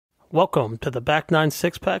Welcome to the Back 9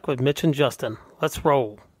 Six-Pack with Mitch and Justin. Let's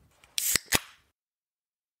roll.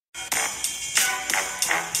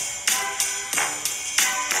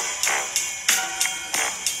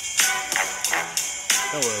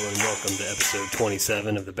 Hello and welcome to episode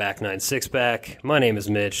 27 of the Back 9 Six-Pack. My name is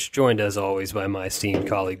Mitch, joined as always by my esteemed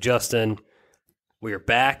colleague Justin. We are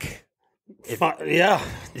back.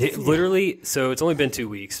 Literally, so it's only been 2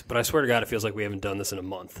 weeks, but I swear to God it feels like we haven't done this in a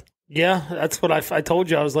month. Yeah, that's what I told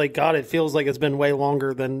you. I was like, God, it feels like it's been way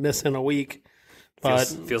longer than missing a week. But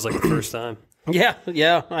feels like the first time. Yeah.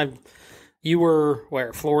 You were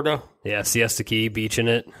where? Florida? Yeah, Siesta Key, beaching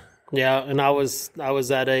it. Yeah, and I was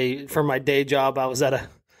at for my day job. I was at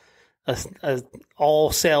a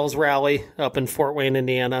all sales rally up in Fort Wayne,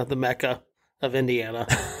 Indiana, the Mecca of Indiana.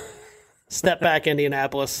 Step back,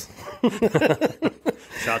 Indianapolis.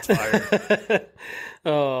 Shots fired.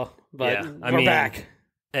 We're back.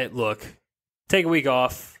 Hey, look, take a week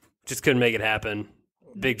off. Just couldn't make it happen.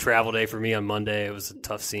 Big travel day for me on Monday. It was a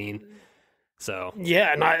tough scene. So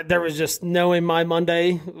yeah, and there was just knowing my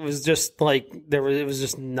Monday was just like it was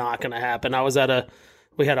just not going to happen.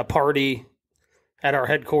 We had a party at our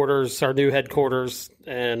headquarters, our new headquarters,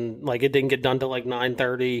 and like it didn't get done till like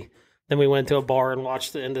 9:30. Then we went to a bar and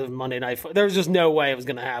watched the end of Monday Night. There was just no way it was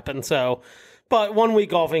going to happen. So, but 1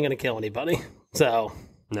 week off ain't going to kill anybody. So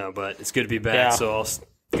no, but it's good to be back. Yeah. So I'll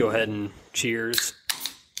go ahead and cheers.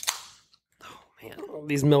 Oh man,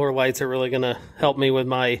 these Miller Lights are really going to help me with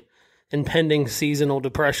my impending seasonal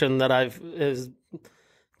depression that is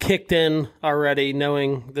kicked in already,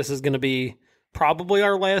 knowing this is going to be probably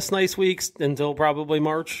our last nice weeks until probably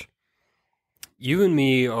March. You and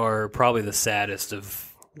me are probably the saddest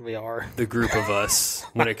of the group of us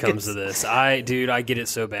when it comes to this. I get it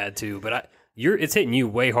so bad too, but it's hitting you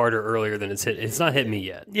way harder earlier than it's not hitting me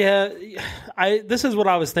yet. Yeah, this is what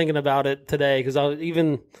I was thinking about it today, because I was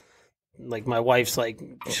even like, my wife's like,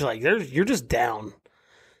 she's like, you're just down.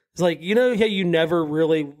 It's like, you know how you never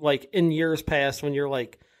really, like in years past when you're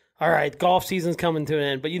like, all right, golf season's coming to an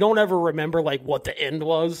end, but you don't ever remember like what the end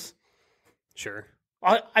was. Sure.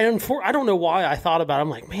 I don't know why I thought about it. I'm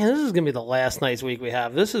like, man, this is going to be the last nice week we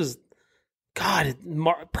have. This is, God,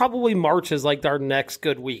 probably March is like our next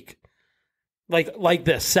good week. Like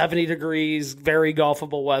this, 70 degrees, very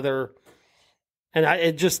golfable weather. And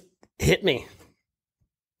it just hit me.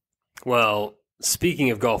 Well, speaking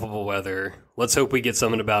of golfable weather, let's hope we get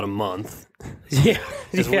some in about a month. Yeah.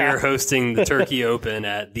 Because we are hosting the Turkey Open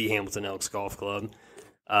at the Hamilton Elks Golf Club.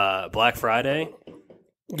 Black Friday.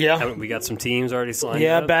 Yeah. We got some teams already signed up.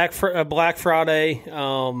 Yeah, back for Black Friday.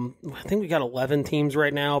 I think we got 11 teams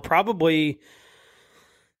right now. Probably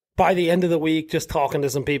by the end of the week, just talking to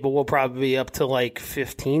some people, we'll probably be up to like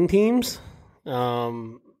 15 teams.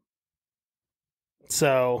 So,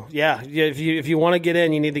 yeah, if you want to get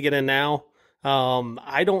in, you need to get in now.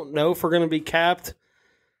 I don't know if we're going to be capped.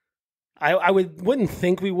 I wouldn't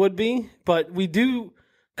think we would be, but we do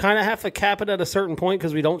kind of have to cap it at a certain point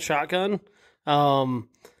because we don't shotgun. And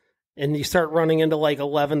you start running into like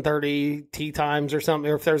 11:30 tee times or something,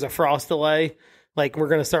 or if there's a frost delay, like we're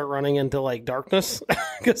going to start running into like darkness.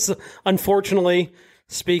 Because unfortunately,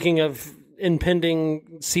 speaking of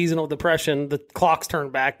impending seasonal depression, the clocks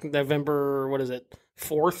turn back November,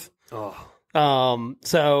 4th? Oh.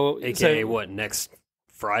 AKA what, next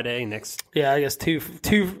Friday? Yeah, I guess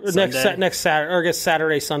next Saturday, or I guess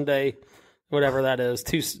Saturday, Sunday. Whatever that is,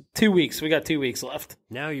 2 weeks. We got 2 weeks left.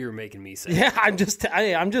 Now you're making me sad. Yeah, I'm just.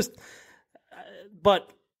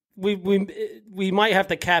 But we might have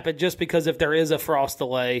to cap it just because if there is a frost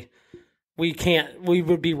delay, we can't. We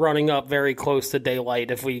would be running up very close to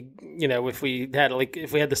daylight if we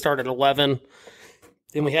had to start at 11,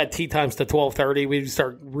 and we had tee times to 12:30. We'd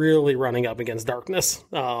start really running up against darkness.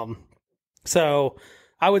 So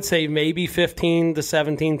I would say maybe 15 to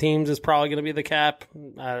 17 teams is probably going to be the cap.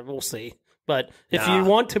 We'll see. But if you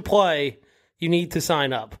want to play, you need to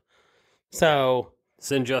sign up. So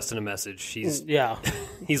send Justin a message. He's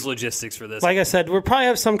logistics for this. Like I said, we'll probably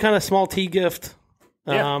have some kind of small tee gift.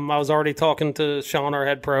 Yeah. I was already talking to Sean, our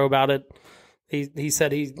head pro, about it. He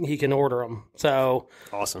said he can order them. So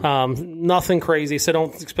awesome. Nothing crazy. So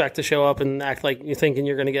don't expect to show up and act like you're thinking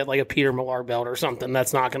you're going to get like a Peter Millar belt or something.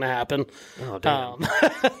 That's not going to happen. Oh, damn. I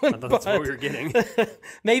thought that's what we were getting.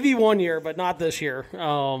 Maybe 1 year, but not this year.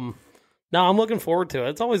 No, I'm looking forward to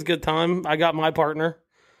it. It's always a good time. I got my partner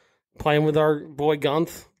playing with our boy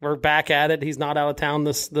Gunth. We're back at it. He's not out of town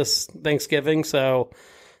this Thanksgiving, so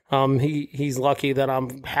he's lucky that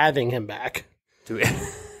I'm having him back.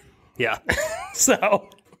 Yeah. So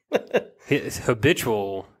his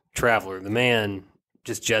habitual traveler, the man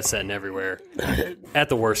just jet setting everywhere at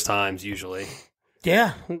the worst times usually.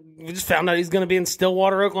 Yeah, we just found out he's going to be in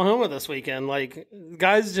Stillwater, Oklahoma this weekend. Like, the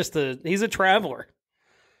guy's he's a traveler.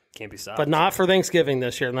 Can't be stopped. But not for Thanksgiving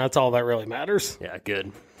this year, and that's all that really matters. Yeah,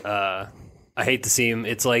 good. I hate to see him.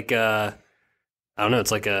 It's like, I don't know,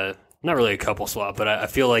 it's like not really a couple swap, but I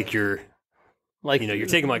feel like you're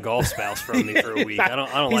taking my golf spouse from me for a week. I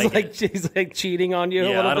don't like it. He's like cheating on you a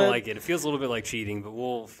little bit. Yeah, I don't like it. It feels a little bit like cheating,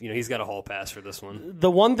 but he's got a hall pass for this one.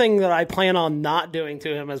 The one thing that I plan on not doing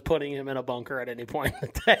to him is putting him in a bunker at any point in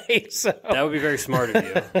the day. So that would be very smart of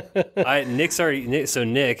you.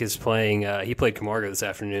 Nick is playing, he played Camargo this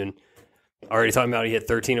afternoon. Already talking about he hit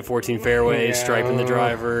 13 of 14 fairways, striping the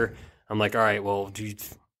driver. I'm like, all right, well,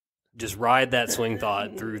 just ride that swing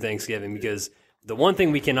thought through Thanksgiving, because the one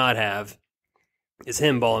thing we cannot have is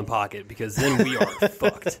him ball in pocket, because then we are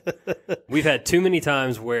fucked. We've had too many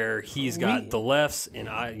times where he's got the lefts, and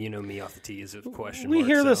me off the tee is a question mark. We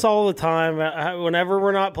hear this all the time. Whenever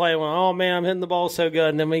we're not playing, oh man, I'm hitting the ball so good,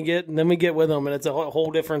 and then we get with them, and it's a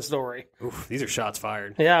whole different story. Oof, these are shots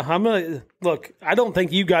fired. Yeah, I'm gonna look. I don't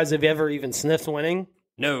think you guys have ever even sniffed winning.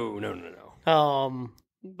 No.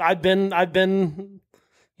 I've been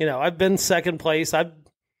second place. I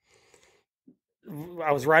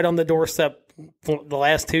was right on the doorstep the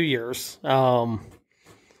last 2 years.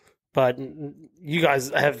 But you guys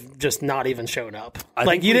have just not even shown up.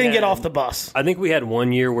 You didn't get off the bus. I think we had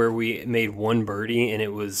 1 year where we made one birdie,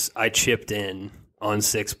 and I chipped in on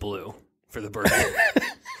 6 blue for the birdie.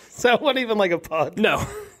 So it wasn't even like a putt. No,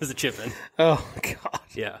 it was a chip in. Oh, God.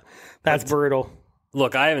 Yeah. That's brutal.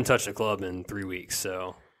 Look, I haven't touched a club in 3 weeks,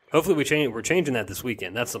 so hopefully we're changing that this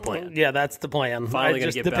weekend. That's the plan. Yeah, that's the plan. Finally,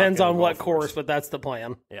 it just depends on what course, but that's the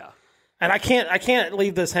plan. Yeah. And I can't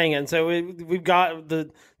leave this hanging. So we've got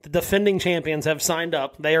the defending champions have signed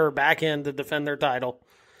up. They are back in to defend their title.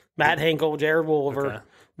 Matt Hinkle, Jared Wolver,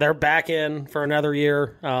 they're back in for another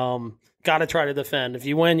year. Got to try to defend. If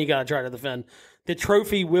you win, you got to try to defend. The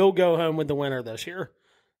trophy will go home with the winner this year.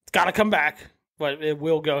 It's got to come back, but it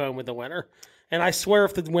will go home with the winner. And I swear,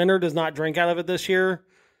 if the winner does not drink out of it this year,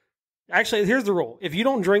 actually, here's the rule: if you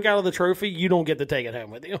don't drink out of the trophy, you don't get to take it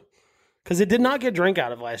home with you. Because it did not get drink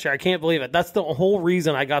out of last year. I can't believe it. That's the whole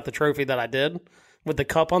reason I got the trophy that I did with the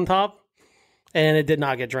cup on top. And it did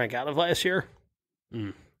not get drink out of last year.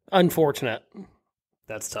 Unfortunate.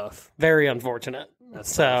 That's tough. Very unfortunate.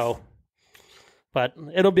 That's tough. But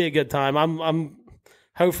it'll be a good time. I'm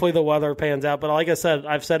hopefully the weather pans out. But like I said,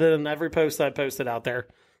 I've said it in every post I posted out there.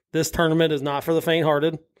 This tournament is not for the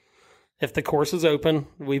faint-hearted. If the course is open,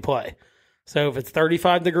 we play. So if it's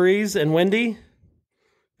 35 degrees and windy,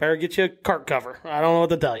 better get you a cart cover. I don't know what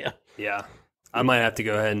to tell you. Yeah. I might have to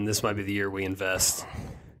go ahead, and this might be the year we invest.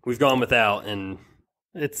 We've gone without, and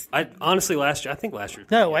honestly, last year.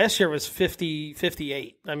 No, last year was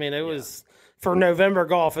 58. I mean, it was, for November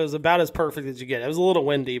golf, it was about as perfect as you get. It was a little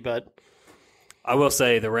windy, but. I will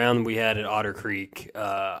say, the round we had at Otter Creek,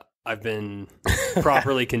 I've been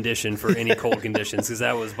properly conditioned for any cold conditions, because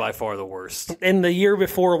that was by far the worst. And the year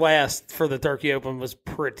before last for the Turkey Open was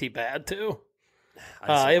pretty bad, too.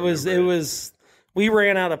 It was. We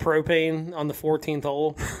ran out of propane on the 14th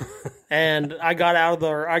hole, and I got out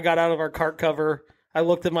of our cart cover. I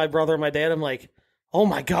looked at my brother and my dad. I'm like, "Oh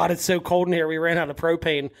my God, it's so cold in here. We ran out of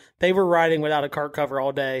propane." They were riding without a cart cover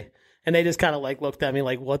all day, and they just kind of looked at me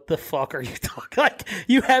like, "What the fuck are you talking? Like,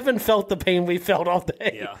 you haven't felt the pain we felt all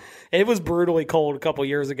day." Yeah, it was brutally cold a couple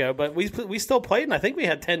years ago, but we still played, and I think we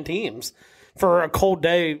had 10 teams for a cold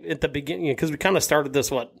day at the beginning, because we kind of started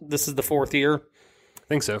this. This is the 4th year.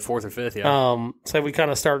 I think so, 4th or 5th, yeah. So we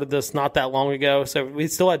kind of started this not that long ago. So we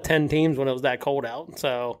still had 10 teams when it was that cold out.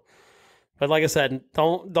 So, but like I said,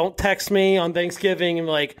 don't text me on Thanksgiving and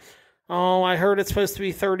be like, "Oh, I heard it's supposed to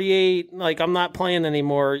be 38. Like, I'm not playing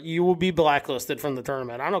anymore." You will be blacklisted from the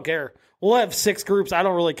tournament. I don't care. We'll have 6 groups. I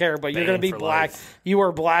don't really care, but you're going to be You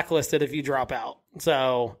are blacklisted if you drop out.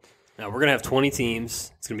 So now we're going to have 20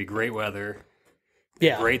 teams. It's going to be great weather.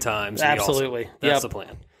 Yeah, great times. Absolutely. Awesome. That's the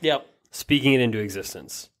plan. Yep. Speaking it into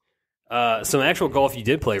existence. Some actual golf you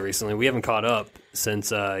did play recently. We haven't caught up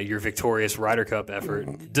since your victorious Ryder Cup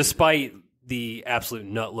effort, despite the absolute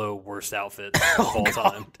nut-low worst outfit of all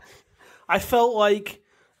time. I felt like,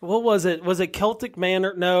 what was it? Was it Celtic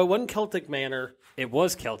Manor? No, it wasn't Celtic Manor. It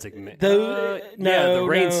was Celtic Manor. The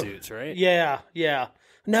rain suits, right? Yeah.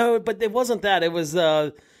 No, but it wasn't that. It was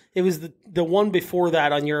the one before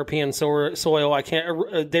that on European soil. I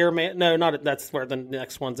can't. No, not that's where the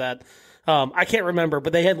next one's at. I can't remember,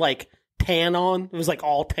 but they had tan on. It was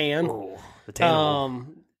all tan. Oh, the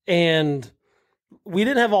tan. And we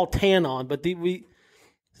didn't have all tan on, but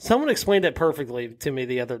someone explained it perfectly to me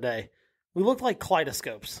the other day. We looked like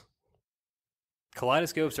kaleidoscopes.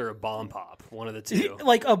 Kaleidoscopes or a bomb pop, one of the two.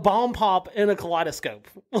 Like a bomb pop and a kaleidoscope.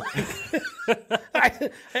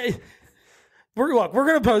 We're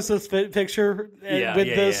going to post this picture with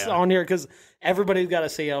this on here because everybody's got to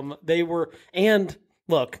see them. They were, and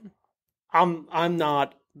look, I'm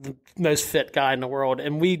not the most fit guy in the world,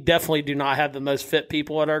 and we definitely do not have the most fit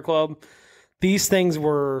people at our club. These things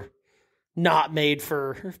were not made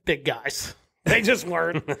for big guys. They just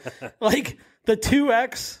weren't. Like the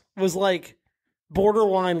 2X was like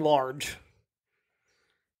borderline large,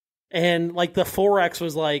 and like the 4X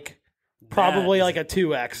was like probably like a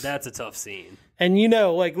 2X. That's a tough scene. And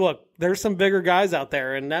like, look, there's some bigger guys out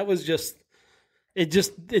there, and that was just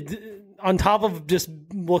on top of just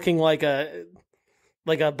looking like a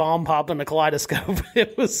bomb pop in a kaleidoscope.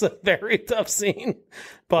 It was a very tough scene.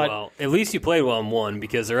 But well, at least you played well in one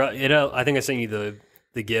because I think I sent you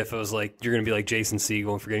the GIF. I was like, you're going to be like Jason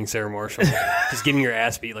Segel and forgetting Sarah Marshall, just getting your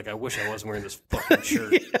ass beat. Like, I wish I wasn't wearing this fucking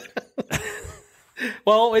shirt.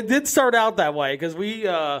 Well, it did start out that way because we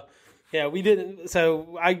didn't.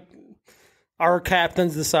 So our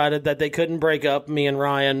captains decided that they couldn't break up me and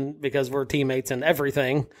Ryan because we're teammates in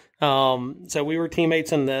everything. So we were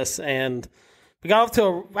teammates in this, and we got off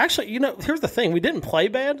to actually, here's the thing. We didn't play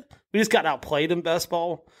bad. We just got outplayed in best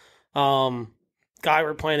ball. Guy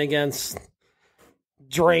we're playing against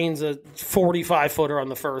drains a 45-footer on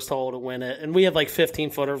the first hole to win it, and we had like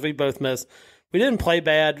 15-footers. We both missed. We didn't play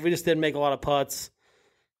bad. We just didn't make a lot of putts.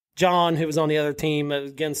 John, who was on the other team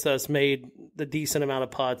against us, made the decent amount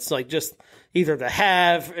of putts, like just either to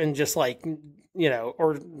have and just like,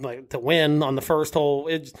 or like to win on the first hole.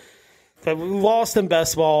 But we lost in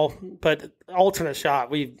best ball, but alternate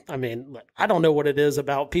shot, I don't know what it is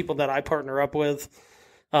about people that I partner up with.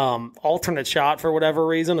 Alternate shot, for whatever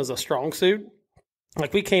reason, is a strong suit.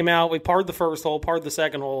 Like we came out, we parred the first hole, parred the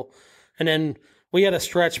second hole, and then we had a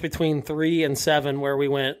stretch between 3 and 7 where we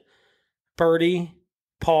went birdie,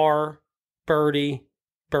 par, birdie,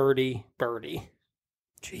 birdie, birdie.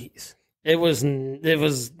 Jeez. It was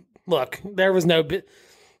look, there was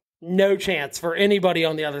no chance for anybody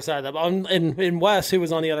on the other side of that. And Wes, who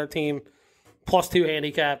was on the other team, +2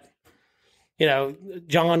 handicap.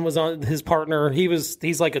 John was on his partner.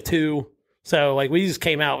 He's like a 2. So like we just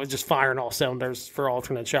came out with just firing all cylinders for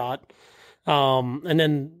alternate shot. And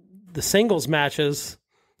then the singles matches.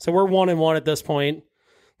 So we're 1-1 at this point.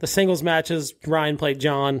 The singles matches, Ryan played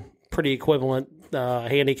John, pretty equivalent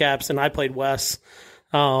handicaps, and I played Wes.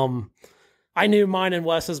 I knew mine and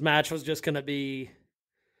Wes's match was just going to be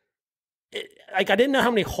I didn't know how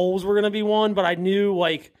many holes were going to be won, but I knew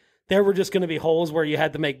like there were just going to be holes where you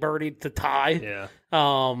had to make birdie to tie.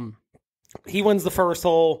 Yeah. He wins the first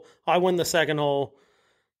hole. I win the second hole.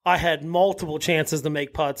 I had multiple chances to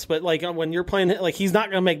make putts, but like when you're playing, like he's not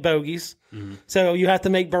going to make bogeys. Mm-hmm. So you have to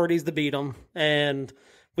make birdies to beat him. And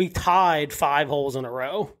we tied 5 holes in a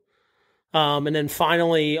row. And then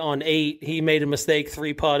finally on 8, he made a mistake,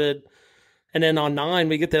 3-putted. And then on 9,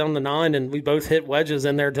 we get down to 9 and we both hit wedges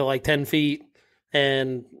in there to like 10 feet.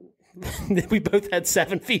 And we both had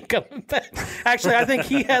 7 feet coming back. Actually, I think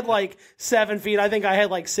he had like 7 feet. I think I had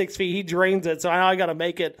like 6 feet. He drains it, so I got to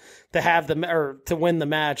make it to have to win the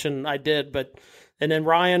match, and I did. And then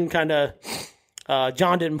Ryan kind of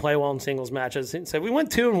John didn't play well in singles matches, so we went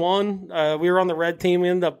 2-1. We were on the red team.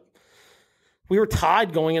 We were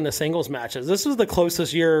tied going into singles matches. This was the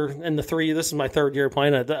closest year in the 3. This is my 3rd year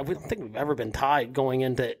playing it. I don't think we've ever been tied going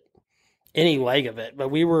into any leg of it, but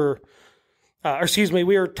we were. We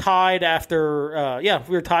were tied after,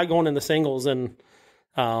 we were tied going into singles, and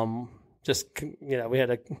we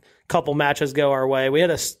had a couple matches go our way. We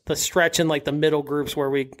had the stretch in like the middle groups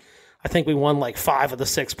where I think we won like 5 of the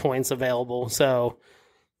 6 points available. So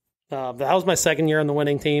that was my 2nd year on the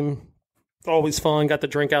winning team. Always fun. Got to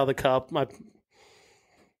drink out of the cup.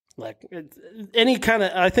 Any kind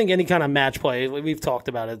of match play we've talked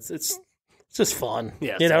about it. It's just fun.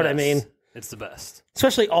 Yeah, you know what I mean. It's the best.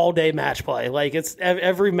 Especially all-day match play. Like, it's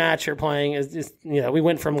every match you're playing is just, we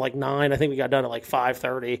went from like 9. I think we got done at like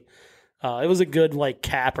 5:30. It was a good, like,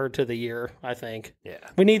 capper to the year, I think. Yeah.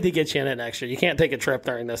 We need to get you in it next year. You can't take a trip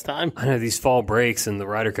during this time. I know these fall breaks and the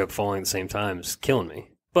Ryder Cup falling at the same time is killing me.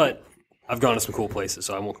 But I've gone to some cool places,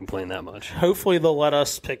 so I won't complain that much. Hopefully they'll let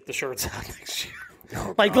us pick the shirts out next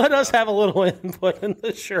year. Let us have a little input in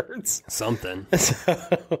the shirts. Something.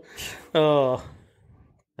 So,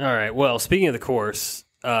 All right. Well, speaking of the course,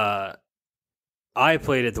 I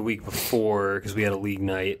played it the week before because we had a league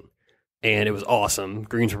night, and it was awesome.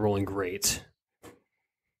 Greens were rolling great.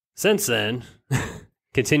 Since then,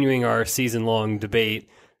 continuing our season-long debate,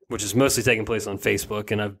 which is mostly taking place on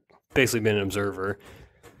Facebook, and I've basically been an observer,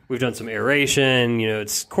 we've done some aeration.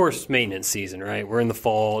 It's course maintenance season, right? We're in the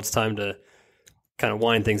fall. It's time to kind of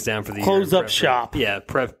wind things down for the close year. Up shop.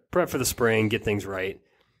 Prep for the spring, get things right.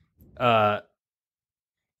 I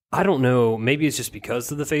don't know. Maybe it's just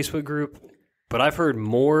because of the Facebook group, but I've heard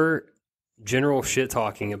more general shit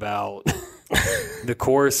talking about the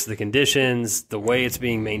course, the conditions, the way it's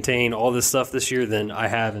being maintained, all this stuff this year than I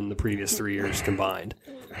have in the previous 3 years combined.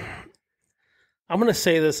 I'm going to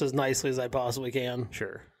say this as nicely as I possibly can.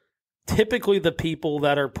 Sure. Typically, the people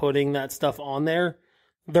that are putting that stuff on there,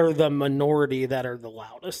 they're the minority that are the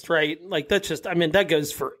loudest, right? Like, that's just, that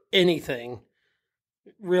goes for anything,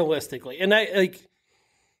 realistically. And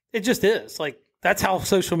it just is. Like, that's how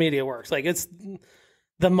social media works. Like, it's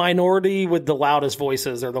the minority with the loudest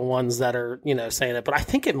voices are the ones that are, saying it. But I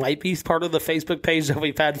think it might be part of the Facebook page that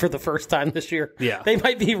we've had for the first time this year. Yeah. They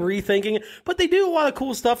might be rethinking it. But they do a lot of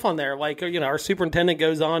cool stuff on there. Like, our superintendent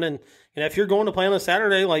goes on and, if you're going to play on a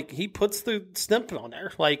Saturday, like, he puts the snippet on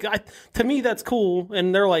there. Like, to me, that's cool.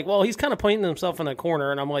 And they're like, well, he's kind of pointing himself in a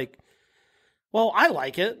corner. And I'm like, well, I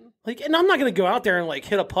like it. Like, and I'm not going to go out there and, like,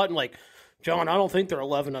 hit a putt and, like, John, I don't think they're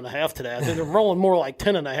 11.5 today. I think they're rolling more like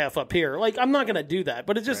 10.5 up here. Like, I'm not going to do that.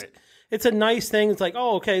 But it's just, It's a nice thing. It's like,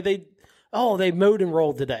 oh, okay, they mowed and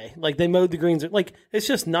rolled today. Like, they mowed the greens. Like, it's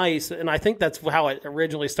just nice. And I think that's how it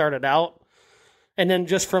originally started out. And then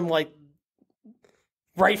just from, like,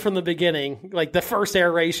 right from the beginning, like, the first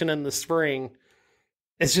aeration in the spring,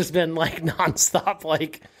 it's just been, like, nonstop,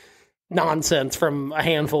 like, nonsense from a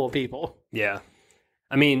handful of people. Yeah.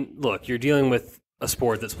 Look, you're dealing with a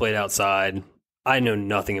sport that's played outside. I know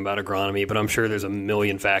nothing about agronomy, but I'm sure there's a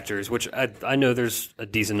million factors, which I know there's a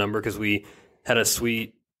decent number because we had a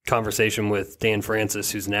sweet conversation with Dan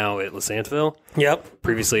Francis, who's now at Losantiville. Yep.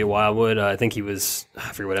 Previously at Wildwood. I think he was,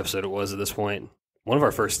 I forget what episode it was at this point. One of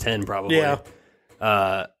our first 10 probably. Yeah.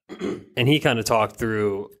 And he kind of talked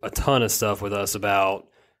through a ton of stuff with us about,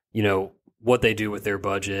 what they do with their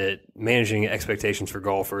budget, managing expectations for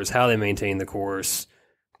golfers, how they maintain the course,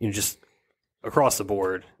 just across the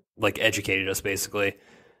board, like, educated us basically.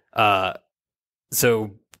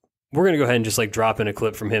 So we're going to go ahead and just, like, drop in a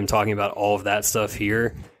clip from him talking about all of that stuff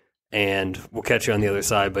here, and we'll catch you on the other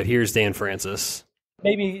side. But here's Dan Francis.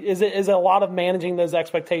 Maybe is it a lot of managing those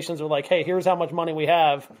expectations, or like, hey, here's how much money we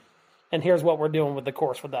have, and here's what we're doing with the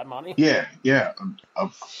course with that money. Yeah.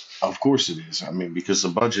 Of course it is. Because the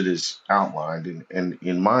budget is outlined, and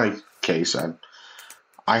in my case,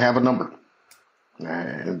 I have a number.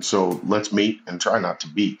 And so let's meet and try not to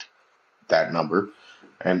beat that number.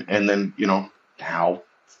 And then, how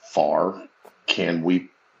far can we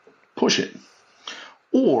push it?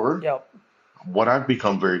 Or what I've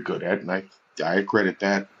become very good at, and I credit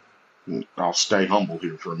that, and I'll stay humble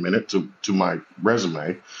here for a minute to my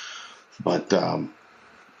resume, but,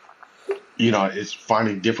 it's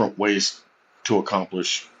finding different ways to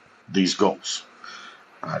accomplish these goals.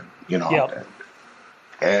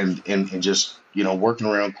 And just, working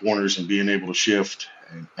around corners and being able to shift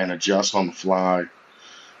and adjust on the fly.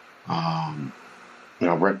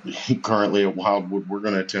 Currently at Wildwood, we're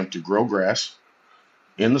going to attempt to grow grass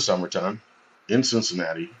in the summertime in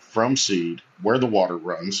Cincinnati from seed where the water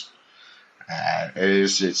runs.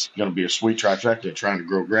 It's going to be a sweet trifecta trying to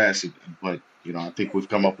grow grass, but I think we've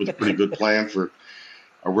come up with a pretty good plan for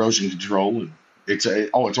erosion control, and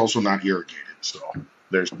it's also not irrigated, so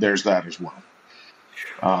there's that as well.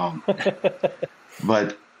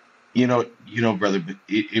 But brother,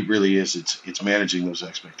 it really is. It's managing those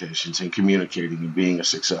expectations and communicating and being a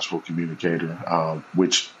successful communicator,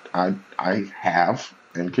 which I have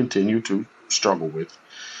and continue to struggle with.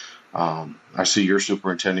 I see your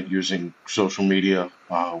superintendent using social media.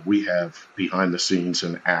 We have behind the scenes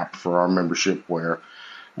an app for our membership where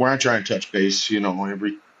I try and touch base,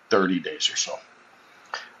 every 30 days or so.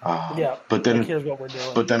 But then here's what we're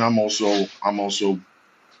doing. But then I'm also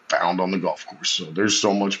found on the golf course, so there's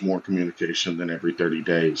so much more communication than every 30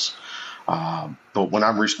 days. But when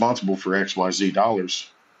I'm responsible for XYZ dollars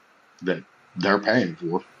that they're paying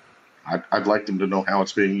for, I'd like them to know how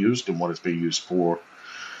it's being used and what it's being used for.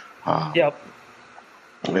 And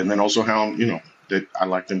then also how, that I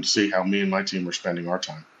like them to see how me and my team are spending our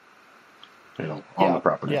time, on the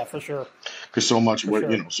property. Yeah, for sure. Because so much of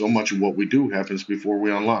what we do happens before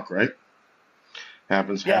we unlock, right?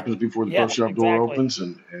 Happens before the pro shop door opens,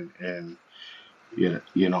 and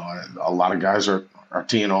a lot of guys are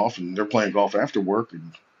teeing off and they're playing golf after work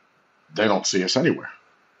and they don't see us anywhere.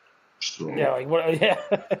 So,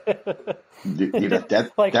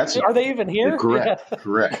 that's are they even here? Correct.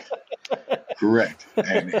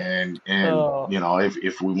 And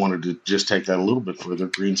if we wanted to just take that a little bit further,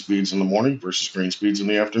 green speeds in the morning versus green speeds in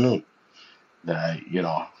the afternoon. You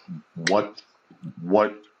know, what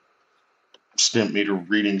what stimp meter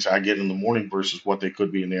readings I get in the morning versus what they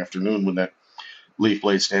could be in the afternoon when that leaf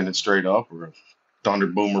blade standing straight up or a thunder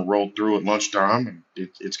boomer rolled through at lunchtime, and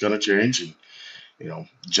it's going to change. And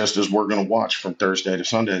just as we're going to watch from Thursday to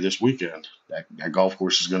Sunday this weekend, that golf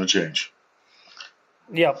course is going to change.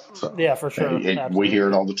 Yep. So, yeah, for sure. We hear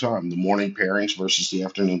it all the time: the morning pairings versus the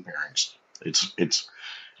afternoon pairings.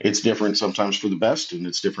 It's different sometimes for the best, and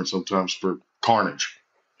it's different sometimes for carnage.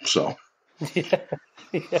 So,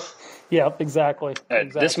 yeah, exactly.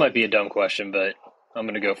 This might be a dumb question, but I'm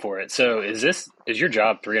going to go for it. So, is your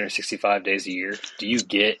job 365 days a year? Do you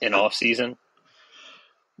get an off season?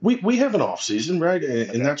 We have an off season, right?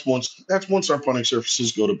 And that's once our putting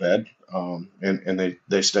surfaces go to bed, and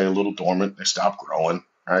they stay a little dormant, they stop growing,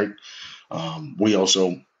 right? We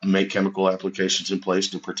also make chemical applications in place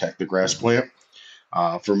to protect the grass plant.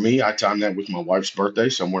 For me, I time that with my wife's birthday,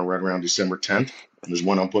 somewhere right around December 10th is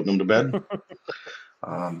when I'm putting them to bed.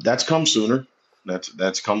 That's come sooner.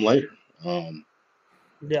 That's come later.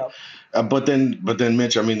 Yeah. But then,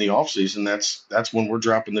 Mitch, I mean, the off season, that's when we're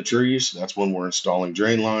dropping the trees. That's when we're installing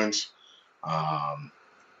drain lines.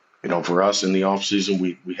 For us in the off season,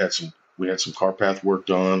 we had some car path work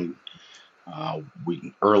done.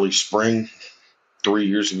 We early spring 3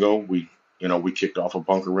 years ago, we kicked off a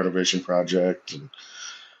bunker renovation project,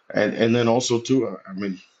 and then also too, I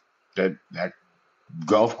mean, that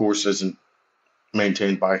golf course isn't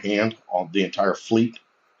maintained by hand. All the entire fleet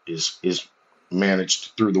is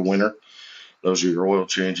managed through the winter. Those are your oil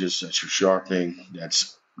changes. That's your sharpening.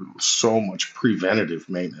 That's so much preventative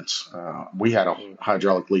maintenance. We had a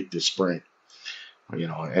hydraulic leak this spring,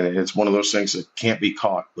 and it's one of those things that can't be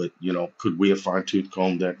caught. But could we have fine-tooth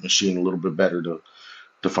combed that machine a little bit better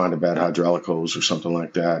to find a bad hydraulic hose or something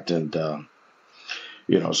like that? And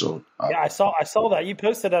so I saw that you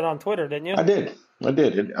posted that on Twitter, didn't you? I did.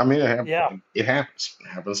 It happens.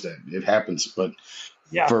 It happens. But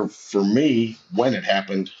for me, when it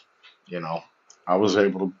happened, I was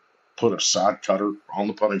able to put a sod cutter on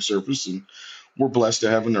the putting surface, and we're blessed to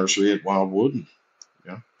have a nursery at Wildwood. And,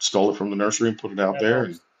 stole it from the nursery and put it out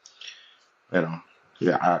there. And,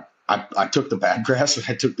 I took the bad grass and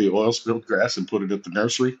I took the oil spilled grass and put it at the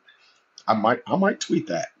nursery. I might tweet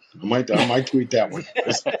that. I might tweet that one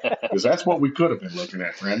because that's what we could have been looking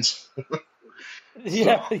at, friends.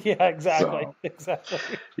 Exactly. Exactly.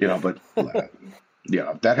 But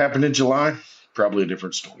if that happened in July, probably a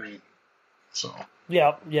different story. So.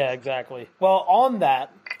 Yeah, exactly. Well, on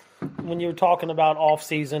that, when you're talking about off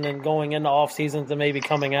season and going into off seasons and maybe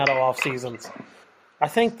coming out of off seasons, I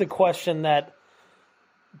think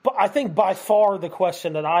by far the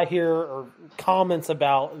question that I hear or comments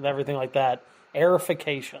about and everything like that,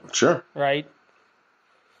 aerification. Sure. Right?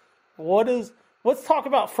 Let's talk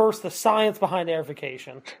about first the science behind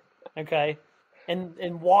aerification, okay?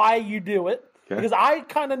 And why you do it. Okay. Because I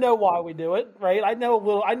kind of know why we do it, right? I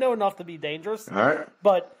know enough to be dangerous. All right.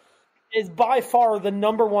 But it's by far the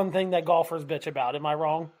number one thing that golfers bitch about. Am I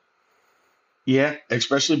wrong? Yeah,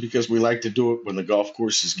 especially because we like to do it when the golf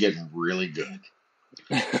course is getting really good.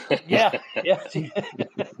 Yeah.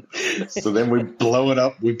 So then we blow it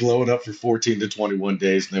up. We blow it up for 14 to 21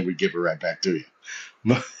 days, and then we give it right back to you.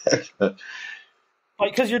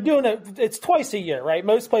 Because you're doing it's twice a year, right?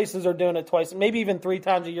 Most places are doing it twice, maybe even 3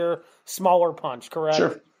 times a year, smaller punch,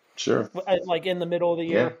 correct? Sure. Like in the middle of the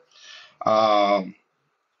year? Yeah.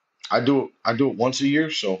 I do it once a year,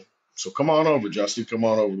 so come on over, Justin. Come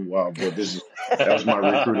on over to Wildwood. That was my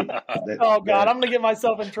recruiting. Oh, God, I'm going to get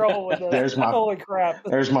myself in trouble with this. Holy crap.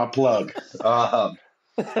 There's my plug. But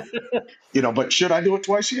should I do it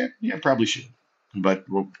twice a year? Yeah, probably should. But,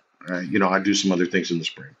 I do some other things in the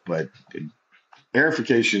spring. But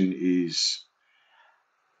aerification is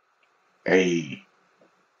there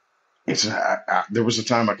was a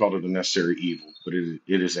time I called it a necessary evil, but it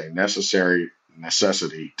is a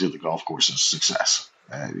necessity to the golf course's success.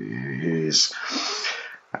 It is.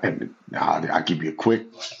 And I'll give you a quick,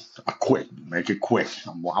 make it quick.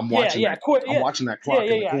 I'm watching. Quick. I'm watching that clock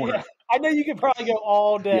in the corner. Yeah. I know you could probably go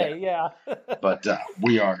all day. Yeah. But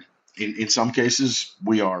we are, in some cases,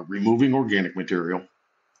 we are removing organic material,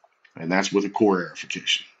 and that's with a core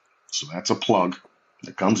aerification. So that's a plug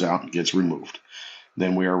that comes out and gets removed.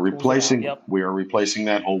 Then we are replacing. We are replacing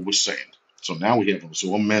that hole with sand. So now we have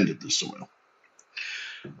also amended the soil.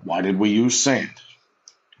 Why did we use sand?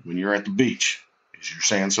 When you're at the beach, is your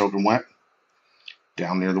sand soaking wet?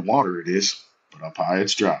 Down near the water it is, but up high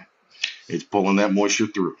it's dry. It's pulling that moisture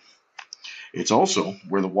through. It's also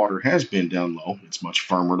where the water has been down low, it's much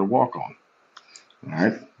firmer to walk on. All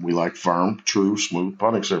right, we like firm, true, smooth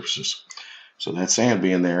putting surfaces. So that sand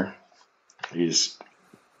being there is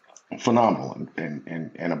phenomenal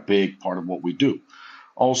and a big part of what we do.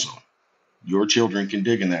 Also, your children can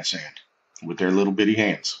dig in that sand with their little bitty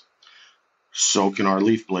hands. So can our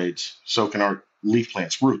leaf blades. So can our leaf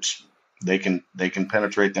plants' roots. They can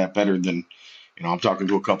penetrate that better than, I'm talking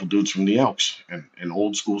to a couple dudes from the Elks and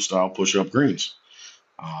old school style push up greens.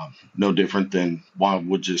 No different than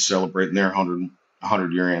Wildwood just celebrating their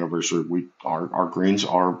 100-year anniversary. Our greens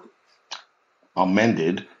are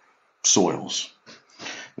amended soils.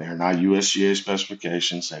 They're not USGA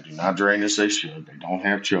specifications. They do not drain as they should. They don't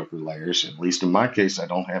have choker layers. At least in my case, I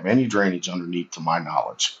don't have any drainage underneath to my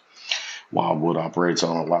knowledge. Wildwood operates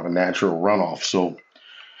on a lot of natural runoff. So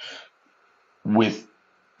with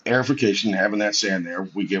aerification, having that sand there,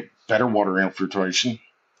 we get better water infiltration.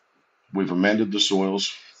 We've amended the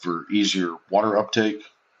soils for easier water uptake,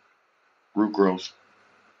 root growth,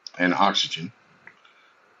 and oxygen.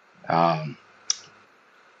 And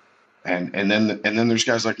then there's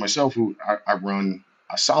guys like myself who I run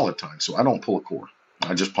a solid tank, so I don't pull a core.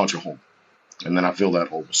 I just punch a hole, and then I fill that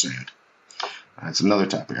hole with sand. That's another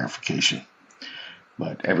type of aerification.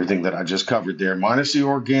 But everything that I just covered there, minus the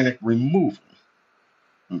organic removal,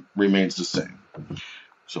 remains the same.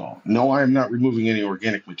 So no, I am not removing any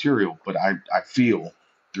organic material, but I feel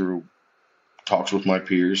through talks with my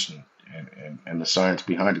peers and the science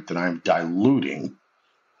behind it that I'm diluting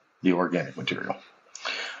the organic material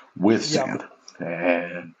with sand.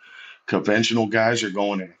 And conventional guys are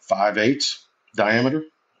going in 5/8 diameter.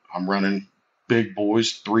 I'm running big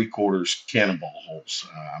boys 3/4 cannonball holes.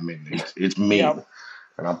 It's mean.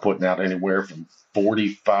 And I'm putting out anywhere from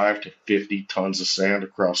 45 to 50 tons of sand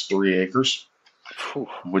across 3 acres,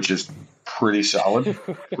 which is pretty solid.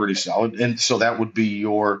 And so that would be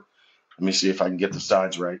your, let me see if I can get the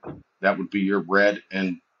sides right. That would be your red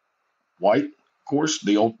and white course,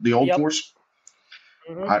 the old course.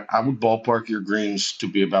 Mm-hmm. I would ballpark your greens to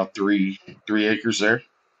be about 3 acres there.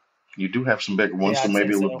 You do have some bigger ones, so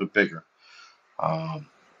maybe a little bit bigger. And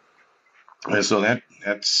so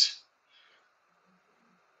that's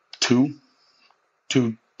two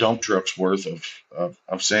dump trucks worth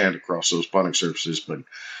of sand across those putting surfaces, but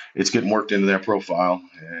it's getting worked into that profile,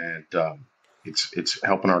 and it's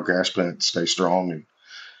helping our grass plant stay strong.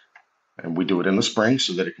 And we do it in the spring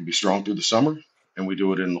so that it can be strong through the summer, and we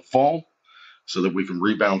do it in the fall so that we can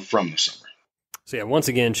rebound from the summer. So yeah, once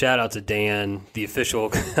again, shout out to Dan, the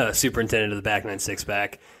official superintendent of the Back Nine Six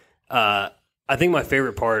Pack. I think my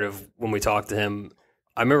favorite part of when we talked to him,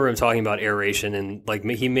 I remember him talking about aeration, and like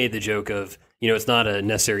he made the joke of, it's not a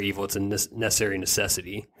necessary evil, it's a necessary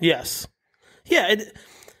necessity. Yes. Yeah.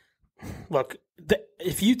 Look,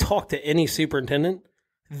 if you talk to any superintendent,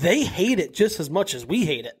 they hate it just as much as we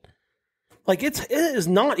hate it. Like it is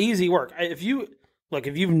not easy work. If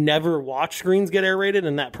you've never watched greens get aerated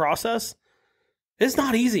in that process, it's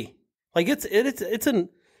not easy. Like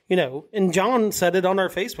and John said it on our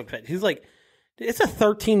Facebook page. He's like, it's a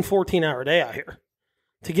 13, 14 hour day out here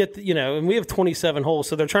to get, and we have 27 holes.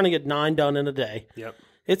 So they're trying to get 9 done in a day. Yep.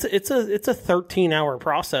 It's a 13 hour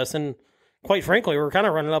process. And quite frankly, we're kind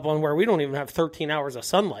of running up on where we don't even have 13 hours of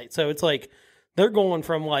sunlight. So it's like, they're going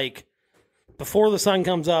from like before the sun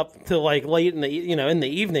comes up to like late in the, in the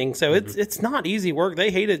evening. So it's not easy work.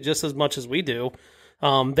 They hate it just as much as we do.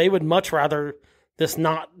 They would much rather this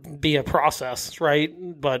not be a process, right?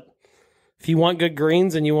 But if you want good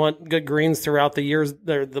greens and you want good greens throughout the years,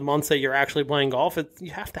 the months that you're actually playing golf,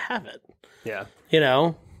 you have to have it. Yeah.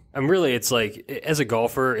 And really, it's like, as a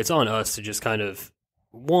golfer, it's on us to just kind of,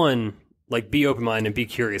 be open-minded and be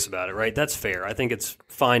curious about it, right? That's fair. I think it's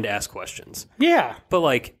fine to ask questions. Yeah.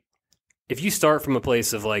 But, if you start from a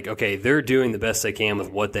place of, okay, they're doing the best they can with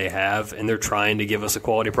what they have, and they're trying to give us a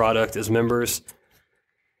quality product as members,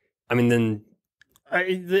 then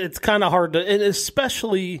it's kind of hard to, and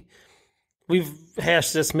especially, we've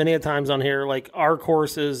hashed this many a times on here, our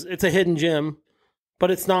course it's a hidden gem, but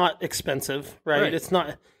it's not expensive, right? It's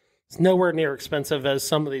nowhere near expensive as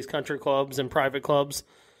some of these country clubs and private clubs.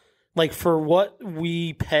 For what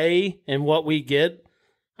we pay and what we get,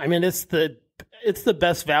 it's the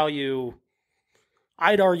best value,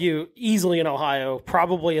 I'd argue, easily in Ohio,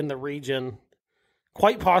 probably in the region,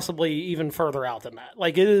 quite possibly even further out than that.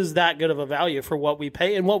 It is that good of a value for what we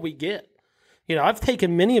pay and what we get. I've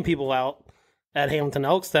taken many people out at Hamilton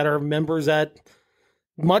Elks that are members at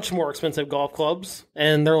much more expensive golf clubs,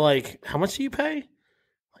 and they're like, how much do you pay?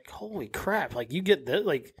 Holy crap, you get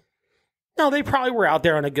this, no, they probably were out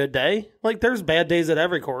there on a good day. There's bad days at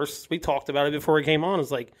every course. We talked about it before we came on.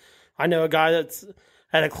 It's I know a guy that's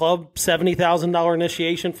at a club, $70,000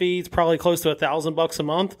 initiation fee. It's probably close to $1,000 a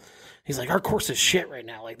month. He's like, our course is shit right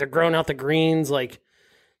now. They're growing out the greens.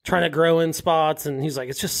 trying to grow in spots, and he's like,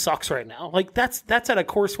 it just sucks right now. Like that's at a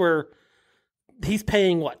course where he's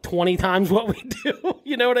paying 20 times what we do.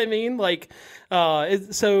 You know what I mean? Like,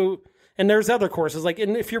 so, and there's other courses like,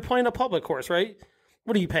 and if you're playing a public course, right?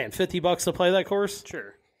 What are you paying? $50 to play that course?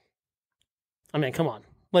 Sure. I mean, come on.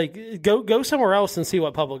 Like, go somewhere else and see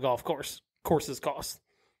what public golf courses cost.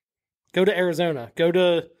 Go to Arizona. Go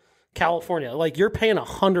to California. Like, you're paying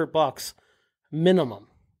 $100 minimum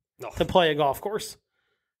to play a golf course.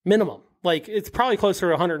 Minimum. Like, it's probably closer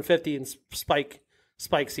to 150 in spike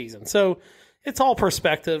season. So it's all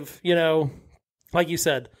perspective, you know. Like you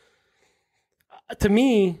said, to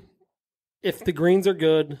me, if the greens are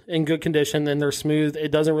good, in good condition, and they're smooth,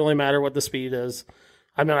 it doesn't really matter what the speed is.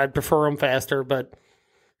 I mean, I'd prefer them faster, but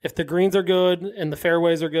if the greens are good and the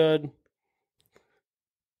fairways are good,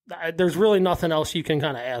 there's really nothing else you can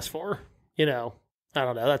kind of ask for. You know, I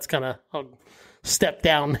don't know. That's kind of a step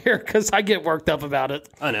down there because I get worked up about it.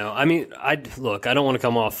 I know. I mean, I don't want to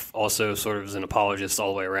come off also sort of as an apologist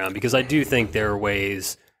all the way around because I do think there are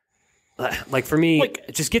ways, like for me,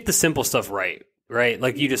 just get the simple stuff right?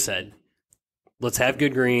 Like you just said, let's have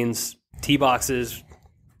good greens, tee boxes,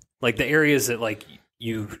 like the areas that like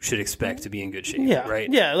you should expect to be in good shape,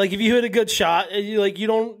 right? Yeah, like if you hit a good shot, you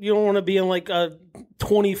don't want to be in like a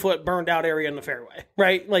 20-foot burned out area in the fairway,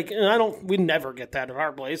 right? Like, and we never get that at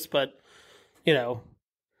our place, but you know,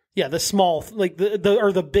 yeah, the small, like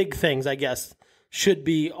the big things, I guess,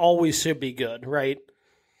 always should be good, right?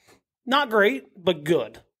 Not great, but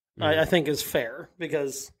good. I think is fair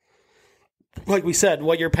because, like we said,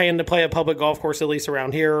 what you're paying to play a public golf course, at least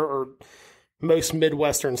around here or most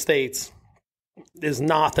Midwestern states, is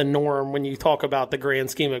not the norm when you talk about the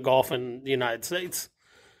grand scheme of golf in the United States,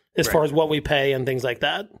 as far as what we pay and things like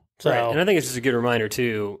that. So, and I think it's just a good reminder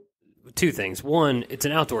too. Two things. One, it's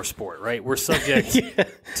an outdoor sport, right? We're subject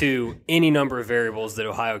to any number of variables that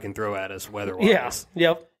Ohio can throw at us weather-wise. Yeah.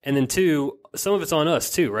 Yep. And then two, some of it's on us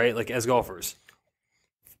too, right? Like as golfers,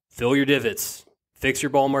 fill your divots, fix your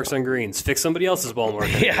ball marks on greens, fix somebody else's ball mark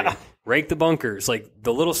on green, rake the bunkers. Like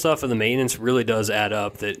the little stuff of the maintenance really does add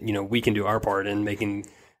up that, you know, we can do our part in making,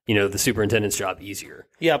 you know, the superintendent's job easier.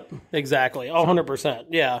 Yep, exactly. 100%.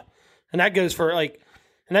 Yeah. And that goes for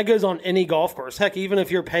and that goes on any golf course. Heck, even if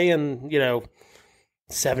you're paying, you know,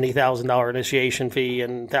 $70,000 initiation fee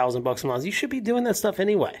and $1,000 a month, you should be doing that stuff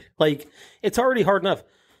anyway. Like it's already hard enough.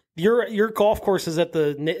 Your golf course is at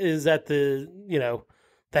the you know,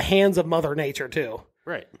 the hands of Mother Nature too.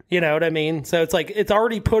 Right. You know what I mean? So it's like it's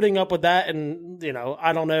already putting up with that, and you know,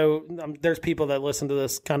 I don't know. There's people that listen to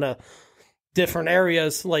this kind of different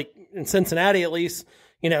areas, like in Cincinnati at least.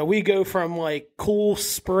 You know, we go from like cool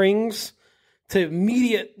springs to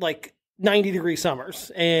immediate like 90-degree summers,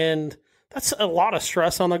 and that's a lot of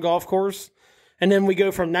stress on the golf course. And then we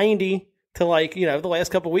go from 90 to like, you know, the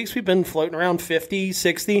last couple of weeks we've been floating around 50,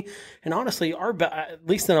 60. And honestly, at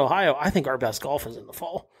least in Ohio, I think our best golf is in the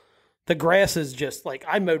fall. The grass is just like,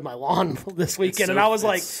 I mowed my lawn this weekend and I was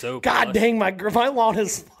like, God dang, my lawn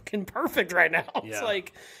is fucking perfect right now. Yeah. It's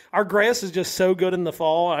like our grass is just so good in the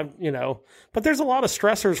fall, you know, but there's a lot of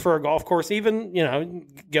stressors for a golf course, even, you know,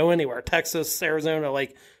 go anywhere, Texas, Arizona,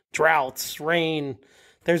 like droughts, rain.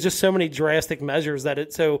 There's just so many drastic measures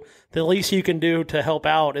so the least you can do to help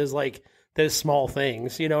out is like those small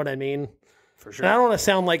things. You know what I mean? For sure. And I don't want to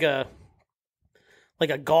sound like a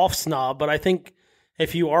golf snob, but I think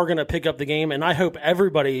if you are going to pick up the game, and I hope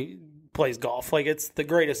everybody plays golf, like it's the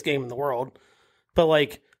greatest game in the world, but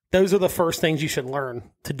like those are the first things you should learn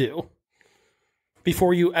to do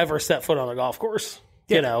before you ever set foot on a golf course.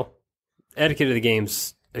 Yeah. You know, etiquette of the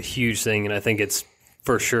game's a huge thing, and I think it's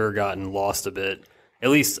for sure gotten lost a bit. At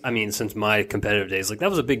least, I mean, since my competitive days, like that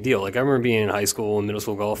was a big deal. Like I remember being in high school and middle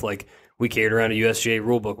school golf, like we carried around a USGA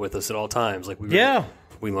rule book with us at all times. Like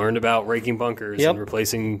we learned about raking bunkers and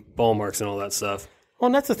replacing ball marks and all that stuff. Well,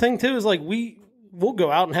 and that's the thing too, is like we'll go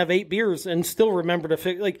out and have 8 beers and still remember to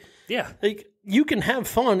fix. Like you can have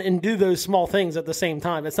fun and do those small things at the same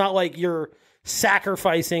time. It's not like you're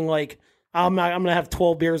sacrificing like I'm going to have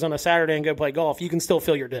 12 beers on a Saturday and go play golf. You can still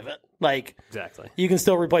fill your divot. Like exactly, you can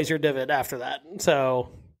still replace your divot after that. So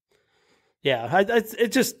yeah,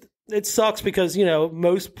 it sucks because, you know,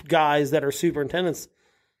 most guys that are superintendents,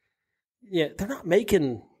 they're not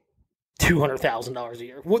making $200,000 a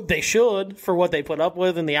year. What they should for what they put up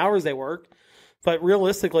with and the hours they work. But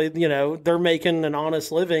realistically, you know, they're making an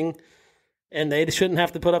honest living, and they shouldn't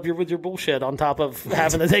have to put up with your bullshit on top of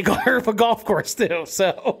having to take care of a golf course too.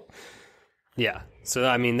 So yeah. So,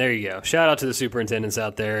 I mean, there you go. Shout out to the superintendents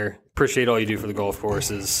out there. Appreciate all you do for the golf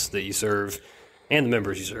courses that you serve and the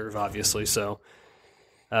members you serve, obviously. So,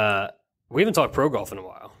 we haven't talked pro golf in a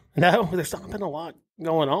while. No, there's not been a lot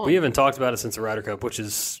going on. We haven't talked about it since the Ryder Cup, which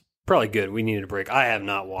is probably good. We needed a break. I have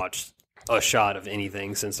not watched a shot of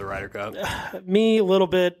anything since the Ryder Cup. Me, a little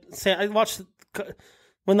bit. I watched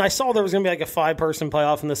when I saw there was going to be like a 5-person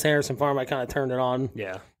playoff in the Sanderson Farm. I kind of turned it on.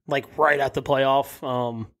 Yeah, like right at the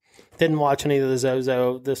playoff. Didn't watch any of the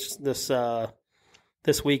Zozo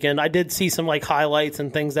this weekend. I did see some like highlights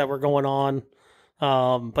and things that were going on.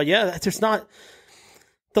 But yeah, that's just not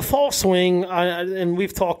the fall swing. And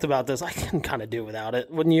we've talked about this. I can kind of do without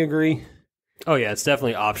it. Wouldn't you agree? Oh yeah, it's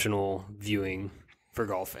definitely optional viewing for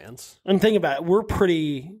golf fans. And think about it, we're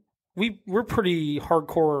pretty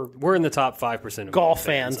hardcore. We're in the top 5% of golf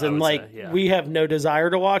fans, and like we have no desire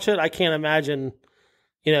to watch it. I can't imagine,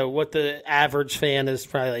 what the average fan is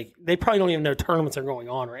probably like. They probably don't even know tournaments are going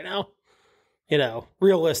on right now.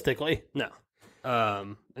 Realistically, no.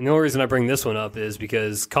 And the only reason I bring this one up is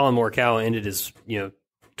because Collin Morikawa ended his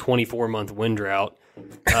 24-month win drought.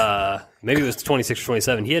 Maybe it was 26 or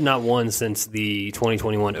 27. He had not won since the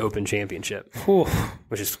 2021 Open Championship,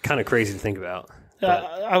 which is kind of crazy to think about.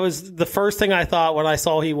 The first thing I thought when I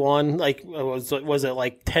saw he won, like, was it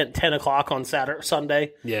like 10 o'clock on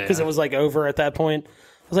Sunday? Yeah. Because it was like over at that point.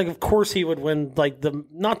 I was like, of course he would win, like,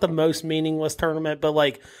 not the most meaningless tournament, but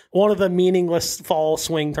like one of the meaningless fall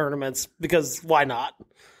swing tournaments, because why not?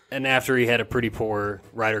 And after he had a pretty poor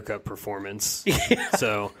Ryder Cup performance. Yeah.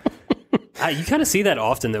 So you kind of see that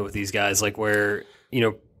often, though, with these guys, like where,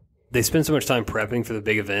 they spend so much time prepping for the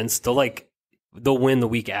big events. They'll win the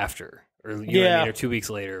week after. Or know what I mean, or 2 weeks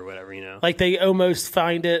later, or whatever, Like they almost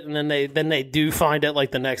find it, and then they do find it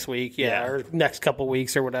like the next week, or next couple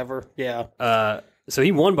weeks or whatever, So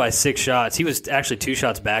he won by 6 shots. He was actually 2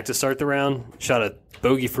 shots back to start the round. Shot a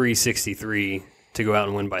bogey-free 63 to go out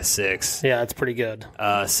and win by 6. Yeah, it's pretty good.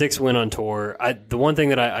 6 win on tour. The one thing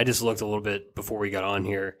that I just looked a little bit before we got on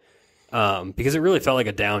here, because it really felt like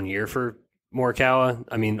a down year for Morikawa.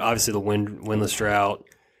 I mean, obviously the winless drought,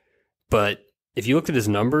 but if you looked at his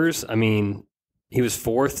numbers, I mean, he was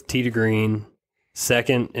 4th tee to green,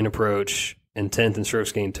 2nd in approach, and 10th in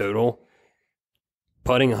strokes gained total.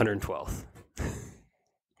 Putting 112th.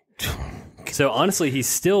 So honestly, he's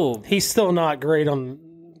still not great on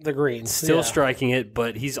the greens. Still striking it,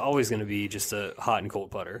 but he's always going to be just a hot and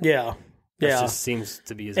cold putter. Yeah, that just seems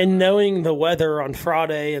to be his. And knowing the weather on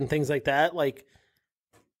Friday and things like that, like,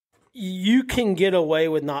 you can get away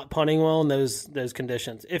with not putting well in those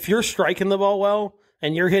conditions. If you're striking the ball well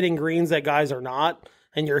and you're hitting greens that guys are not,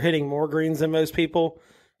 and you're hitting more greens than most people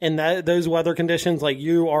in those weather conditions, like,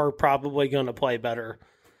 you are probably going to play better.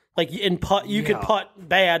 Like, in putt, you could putt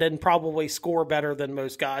bad and probably score better than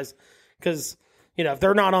most guys, because if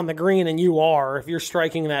they're not on the green and you are, if you're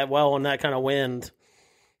striking that well in that kind of wind,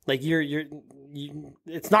 like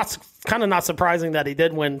it's not kind of not surprising that he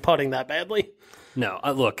did win putting that badly. No,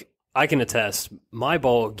 look. I can attest, my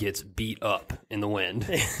ball gets beat up in the wind.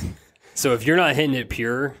 So if you're not hitting it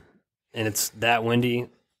pure and it's that windy,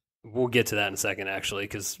 we'll get to that in a second, actually.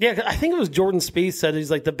 I think it was Jordan Spieth said he's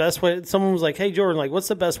like the best way. Someone was like, hey, Jordan, like, what's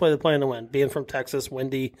the best way to play in the wind? Being from Texas,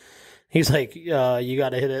 windy. He's like, you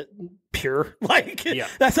got to hit it pure. Like,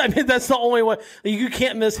 that's the only way. You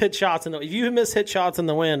can't miss hit shots. If you miss hit shots in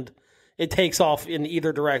the wind, it takes off in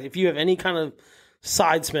either direction. If you have any kind of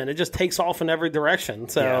side spin, it just takes off in every direction.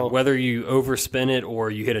 So whether you overspin it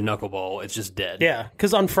or you hit a knuckleball, it's just dead. Yeah,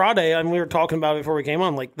 because on Friday, we were talking about it before we came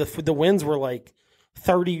on, like the winds were like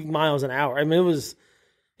 30 miles an hour. I mean,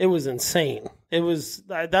 it was insane.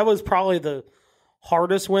 That was probably the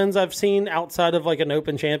hardest winds I've seen outside of like an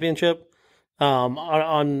Open Championship,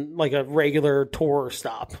 on like a regular tour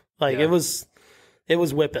stop. Like it was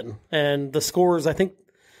whipping, and the scores, I think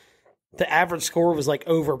the average score was like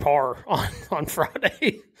over par on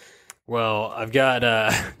Friday. Well, I've got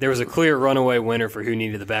there was a clear runaway winner for who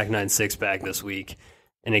needed the back nine 6-pack this week,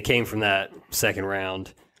 and it came from that second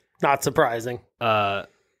round. Not surprising. A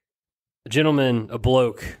gentleman, a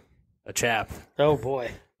bloke, a chap. Oh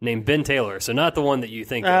boy, named Ben Taylor. So not the one that you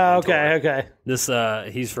think. Okay. This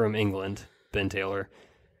he's from England, Ben Taylor.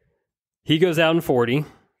 He goes out in 40,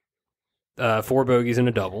 4 bogeys and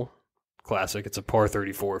a double. Classic. It's a par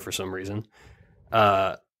 34 for some reason.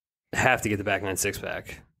 Have to get the back nine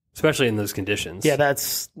 6-pack, especially in those conditions. Yeah,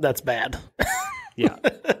 that's bad. Yeah.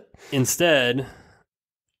 Instead,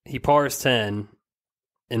 he pars 10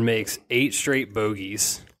 and makes 8 straight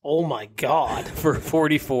bogeys. Oh my God. For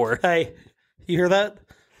 44. Hey, you hear that?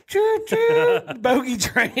 Choo-choo, bogey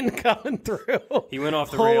train coming through. He went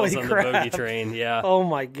off the rails on the bogey train. Yeah. Oh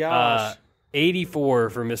my gosh.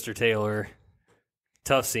 84 for Mr. Taylor.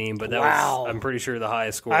 Tough scene, but that was, I'm pretty sure, the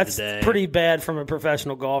highest score of the day. That's pretty bad from a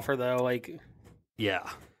professional golfer, though. Like, yeah.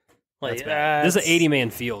 Like, That's bad. This is an 80-man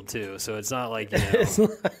field, too, so it's not like,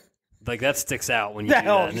 like that sticks out when you do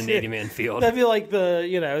that in an 80-man field. That'd be like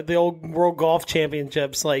the old World Golf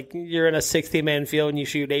Championships. Like you're in a 60-man field and you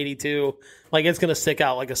shoot 82. Like it's going to stick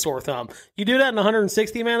out like a sore thumb. You do that in a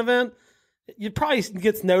 160-man event, it probably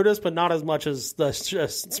gets noticed, but not as much as the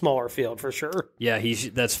smaller field for sure. Yeah,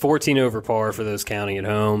 that's 14 over par for those counting at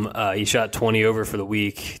home. He shot 20 over for the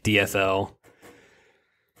week, DFL.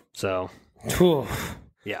 So,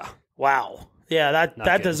 yeah. Wow. Yeah,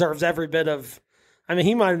 that deserves every bit of. I mean,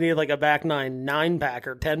 he might need like a back 9-pack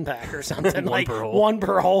or 10-pack or something. One per hole. One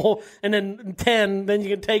per hole, and then 10. Then you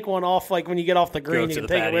can take one off. Like when you get off the green, you can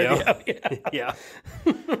take it with you. Yeah.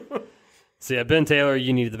 So yeah, Ben Taylor,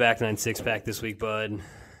 you needed the back 9 6-pack this week, bud.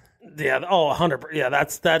 Yeah. Oh, 100. Yeah,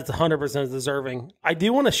 that's 100% deserving. I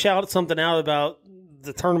do want to shout something out about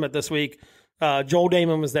the tournament this week. Joel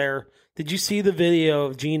Damon was there. Did you see the video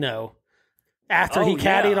of Gino? After he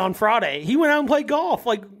caddied on Friday, he went out and played golf,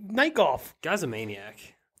 like night golf. Guy's a maniac.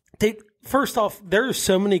 First off, there's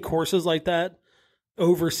so many courses like that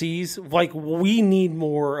overseas. Like we need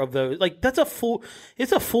more of those. Like it's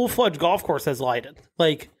a full-fledged golf course that's lighted.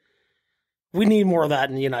 Like we need more of that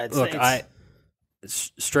in the United States.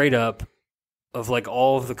 Straight up, of like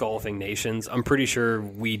all of the golfing nations, I'm pretty sure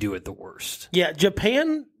we do it the worst. Yeah,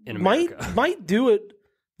 Japan might do it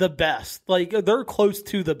the best. Like they're close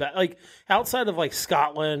to the best. Like outside of like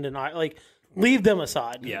Scotland and leave them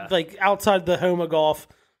aside. Yeah. Like outside the home of golf,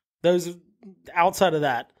 those outside of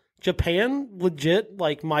that, Japan legit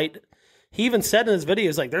might. He even said in his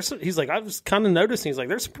videos he's like I was kind of noticing he's like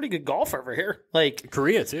there's some pretty good golf over here. Like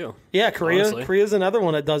Korea too. Yeah, Korea's another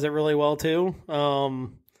one that does it really well too.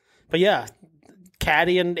 But yeah,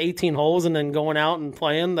 caddying 18 holes and then going out and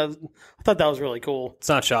playing. I thought that was really cool. It's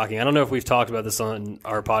not shocking. I don't know if we've talked about this on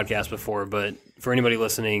our podcast before, but for anybody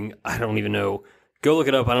listening, I don't even know. Go look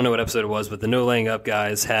it up. I don't know what episode it was, but the No Laying Up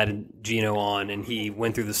guys had Gino on, and he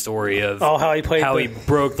went through the story of how he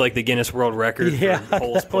broke like the Guinness World Record for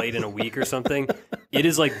holes played in a week or something. It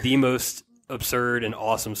is like the most absurd and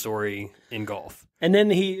awesome story in golf. And then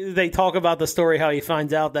they talk about the story how he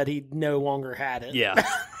finds out that he no longer had it. Yeah.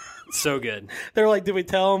 So good. They're like, did we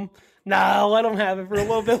tell him? Nah, let him have it for a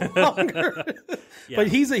little bit longer. Yeah. But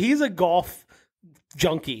he's a golf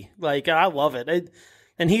junkie. Like, I love it.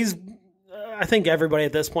 And he's, I think everybody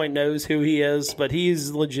at this point knows who he is, but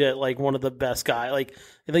he's legit like one of the best guys. Like,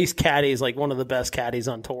 at least caddies, like one of the best caddies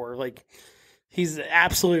on tour. Like, he's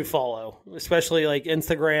absolute follow, especially like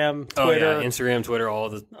Instagram, Twitter. Oh, yeah, Instagram, Twitter, all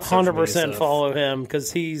the 100% follow him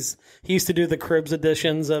because he used to do the Cribs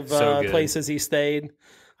editions of places he stayed.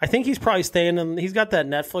 I think he's probably he's got that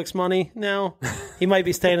Netflix money now. He might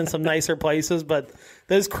be staying in some nicer places, but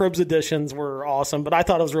those Cribs editions were awesome. But I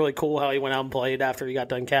thought it was really cool how he went out and played after he got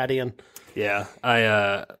done caddying. Yeah.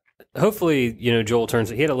 Hopefully, Joel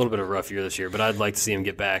he had a little bit of a rough year this year, but I'd like to see him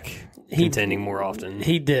get back contending more often.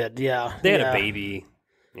 He did, yeah. They had a baby,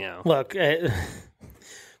 Look,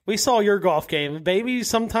 we saw your golf game. Babies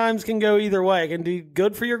sometimes can go either way. It can do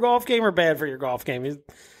good for your golf game or bad for your golf game.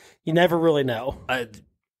 You never really know.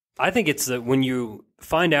 I think it's when you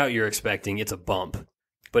find out you're expecting, it's a bump.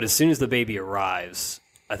 But as soon as the baby arrives,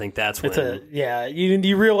 I think that's when...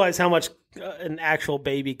 you realize how much an actual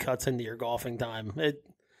baby cuts into your golfing time.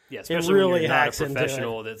 Especially really when you're not a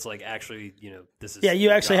professional that's like actually, this is... Yeah,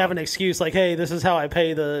 you actually have an excuse like, hey, this is how I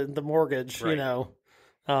pay the mortgage, right.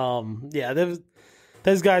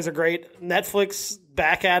 Those guys are great. Netflix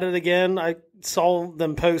back at it again. I saw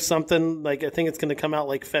them post something like I think it's going to come out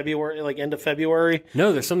like February, like end of February.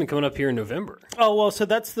 No, there's something coming up here in November. Oh well, so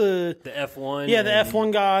that's the F1. Yeah, the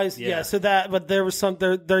F1 guys. Yeah, so but there was some.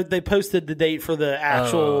 They posted the date for the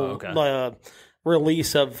actual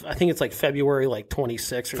release of. I think it's like February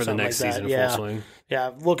 26th or for something the next like season that. Full swing.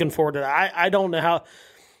 Yeah, looking forward to that. I don't know how.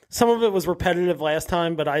 Some of it was repetitive last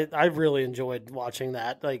time, but I really enjoyed watching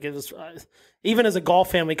that. Like it was, even as a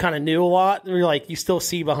golf fan, we kind of knew a lot. We're like, you still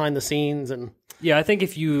see behind the scenes, and yeah, I think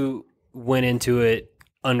if you went into it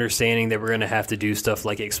understanding that we're going to have to do stuff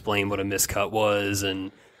like explain what a miscut was,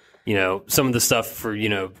 and some of the stuff for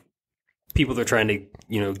people that are trying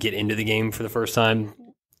to get into the game for the first time,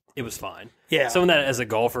 it was fine. Yeah, some of that as a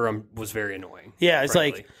golfer was very annoying. Yeah, it's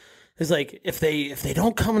frankly. It's like if they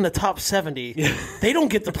don't come in the top 70, they don't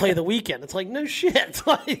get to play the weekend. It's like no shit.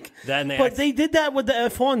 Like but they did that with the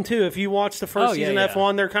F1 too. If you watch the first season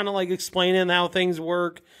F1, they're kind of like explaining how things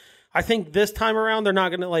work. I think this time around they're not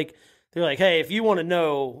going to they're like, hey, if you want to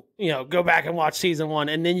know, go back and watch season 1,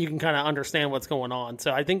 and then you can kind of understand what's going on.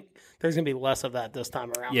 So I think there's going to be less of that this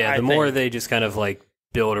time around. Yeah, the more they just kind of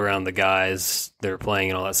build around the guys that are playing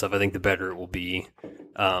and all that stuff, I think the better it will be.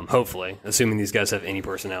 Hopefully, assuming these guys have any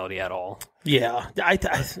personality at all. Yeah,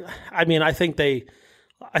 I mean, I think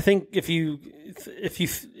if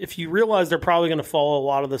you realize they're probably going to follow a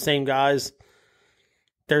lot of the same guys,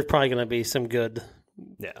 there's probably going to be some good.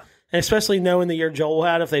 Yeah, and especially knowing the year Joel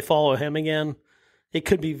had, if they follow him again, it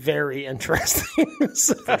could be very interesting.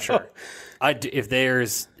 So, for sure.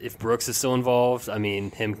 If Brooks is still involved, I mean,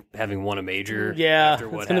 him having won a major, after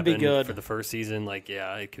what happened be good for the first season,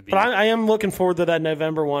 it could be. But I am looking forward to that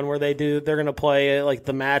November one where they're going to play like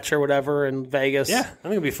the match or whatever in Vegas. Yeah, I think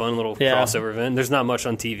it'll be a fun little crossover event. There's not much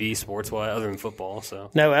on TV sports wise other than football, so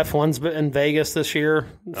no F1's in Vegas this year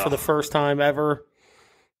for the first time ever.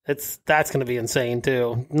 That's going to be insane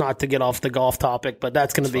too. Not to get off the golf topic, but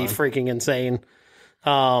that's going to be freaking insane.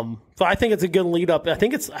 So I think it's a good lead up. I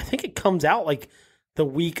think it comes out like the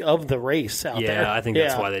week of the race out there. Yeah, I think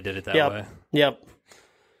that's why they did it that way. Yep.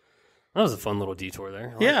 That was a fun little detour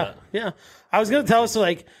there. Yeah. I was going to tell us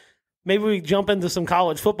maybe we jump into some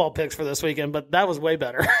college football picks for this weekend, but that was way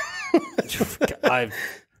better. I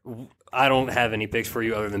don't have any picks for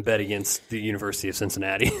you other than bet against the University of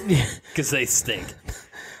Cincinnati because they stink.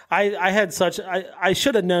 I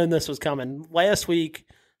should have known this was coming. Last week,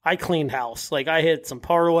 I cleaned house. I hit some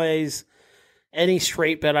parlays. Any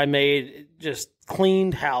straight bet I made, just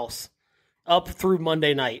cleaned house up through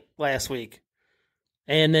Monday night last week.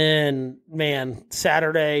 And then, man,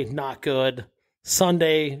 Saturday, not good.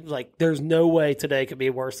 Sunday, there's no way today could be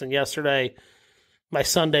worse than yesterday. My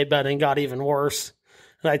Sunday betting got even worse.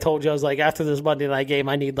 And I told you, I was after this Monday night game,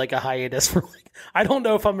 I need a hiatus for I don't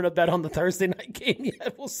know if I'm going to bet on the Thursday night game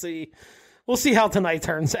yet. We'll see. We'll see how tonight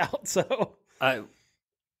turns out. So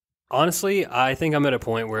honestly, I think I'm at a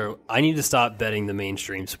point where I need to stop betting the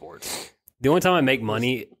mainstream sports. The only time I make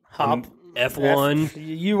money, F1.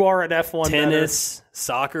 You are an F1 tennis, better.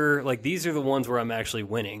 soccer. These are the ones where I'm actually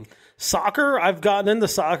winning. Soccer, I've gotten into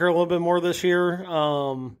soccer a little bit more this year.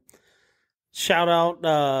 Shout out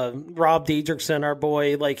Rob Diedrichson, our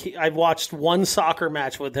boy. I've watched one soccer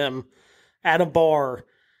match with him at a bar,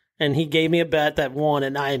 and he gave me a bet that won,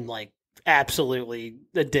 and I'm absolutely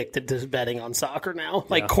addicted to betting on soccer now.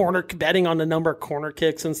 Corner betting on the number of corner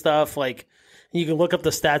kicks and stuff. You can look up the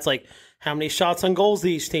stats, how many shots on goals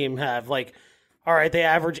each team have. All right, they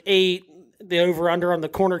average 8. The over-under on the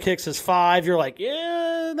corner kicks is 5. You're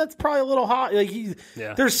yeah, that's probably a little hot.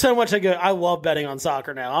 There's so much I love betting on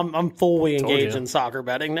soccer now. I'm fully engaged in soccer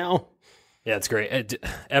betting now. Yeah, it's great.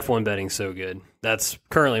 F1 betting's so good. That's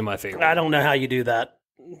currently my favorite. I don't know how you do that.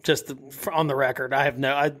 Just on the record, I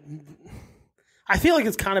feel like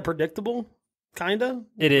it's kind of predictable. Kind of.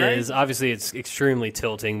 It is. Obviously, it's extremely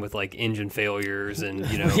tilting with engine failures and,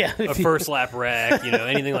 a first lap wreck,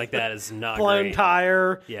 anything like that is not blown great.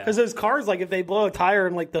 Tire. Yeah. Because those cars, if they blow a tire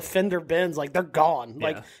and the fender bends, they're gone.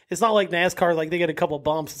 It's not like NASCAR, they get a couple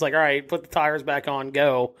bumps. It's all right, put the tires back on,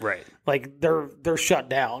 go. Right. They're shut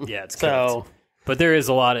down. Yeah, it's so. But there is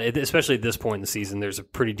a lot of, especially at this point in the season, there's a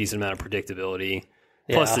pretty decent amount of predictability.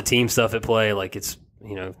 Plus the team stuff at play, it's,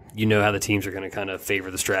 how the teams are going to kind of favor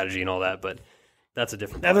the strategy and all that, but that's a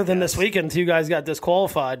different Other podcast. than this weekend, 2 guys got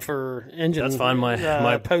disqualified for engine. That's fine.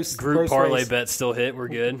 My post group parlay bet still hit. We're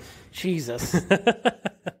good. Jesus.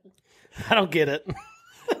 I don't get it.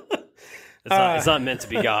 It's not meant to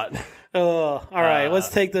be got. All right. Let's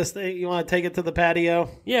take this. You want to take it to the patio?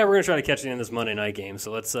 Yeah, we're going to try to catch it in this Monday night game.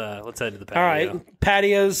 So let's head to the patio. All right.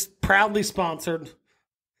 Patio's proudly sponsored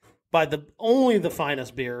by only the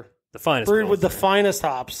finest beer. The finest. Brewed with the finest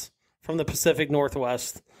hops from the Pacific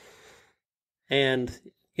Northwest. And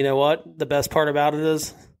you know what? The best part about it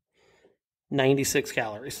is 96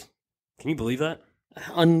 calories. Can you believe that?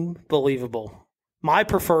 Unbelievable. My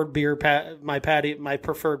preferred beer, my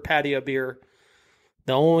preferred patio beer.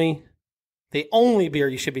 The only beer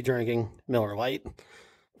you should be drinking, Miller Lite.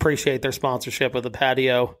 Appreciate their sponsorship of the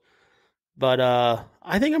patio. But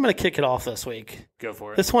I think I'm going to kick it off this week. Go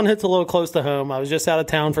for it. This one hits a little close to home. I was just out of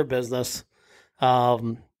town for business.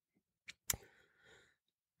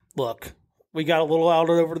 Look. We got a little out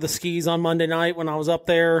over to the skis on Monday night when I was up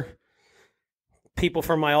there. People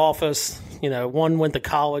from my office, one went to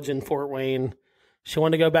college in Fort Wayne. She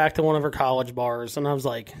wanted to go back to one of her college bars. And I was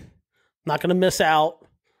like, I'm not going to miss out.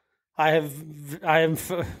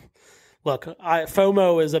 FOMO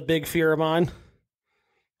is a big fear of mine.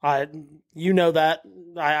 You know that.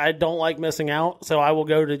 I don't like missing out. So I will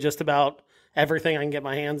go to just about everything I can get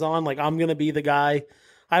my hands on. I'm going to be the guy.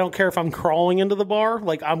 I don't care if I'm crawling into the bar.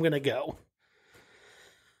 I'm going to go.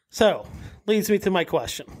 So, leads me to my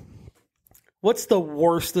question. What's the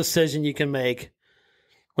worst decision you can make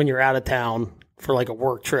when you're out of town for a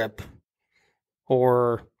work trip?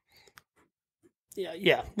 Or,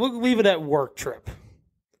 we'll leave it at work trip.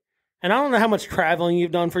 And I don't know how much traveling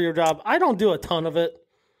you've done for your job. I don't do a ton of it.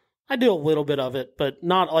 I do a little bit of it, but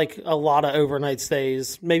not like a lot of overnight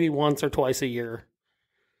stays, maybe once or twice a year.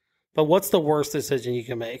 But what's the worst decision you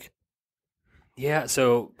can make? Yeah,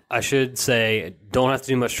 so I should say, don't have to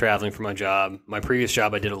do much traveling for my job. My previous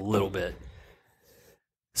job, I did a little bit.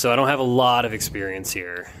 So I don't have a lot of experience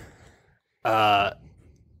here. I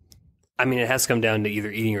mean, it has to come down to either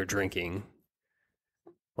eating or drinking.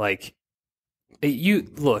 Like, you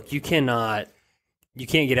can't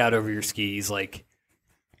get out over your skis, like,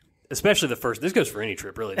 especially this goes for any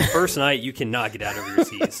trip, really. The first night, you cannot get out over your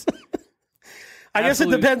skis. I guess it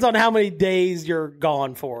depends on how many days you're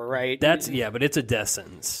gone for, right? But it's a death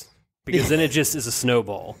sentence because then it just is a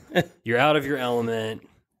snowball. You're out of your element.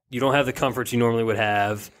 You don't have the comforts you normally would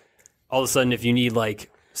have. All of a sudden, if you need,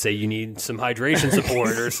 like, say you need some hydration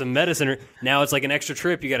support or some medicine, now it's like an extra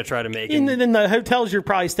trip you got to try to make. And then the hotels you're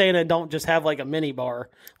probably staying in don't just have, like, a mini bar.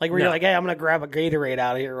 Like, where you're like, hey, I'm going to grab a Gatorade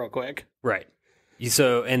out of here real quick. Right.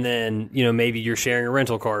 And then, maybe you're sharing a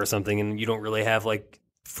rental car or something and you don't really have, like,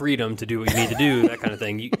 freedom to do what you need to do, that kind of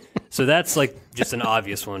thing. So that's like just an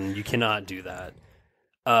obvious one. You cannot do that.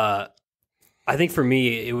 I think for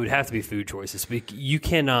me, it would have to be food choices. You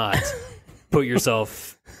cannot put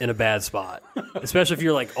yourself in a bad spot, especially if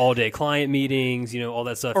you're like all day client meetings, all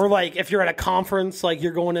that stuff. Or like if you're at a conference, like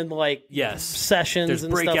you're going into like sessions, there's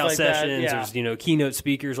and breakout stuff like sessions, that. Yeah. There's keynote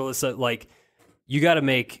speakers, all this stuff. Like you got to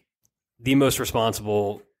make the most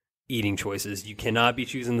responsible eating choices. You cannot be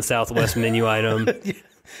choosing the Southwest menu item.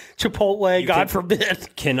 Chipotle, God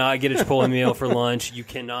forbid. Cannot get a Chipotle meal for lunch. You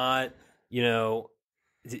cannot,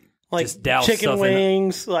 like just douse chicken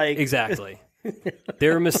wings. Like exactly.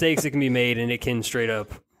 There are mistakes that can be made, and it can straight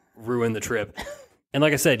up ruin the trip. And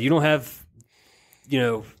like I said, you don't have,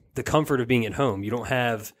 the comfort of being at home. You don't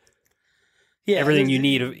have everything you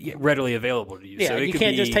need readily available to you. Yeah, so you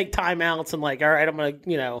can't just take timeouts and like, all right, I'm going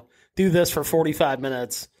to, do this for 45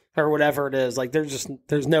 minutes or whatever it is. Like there's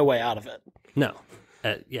no way out of it. No.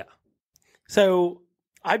 Yeah. So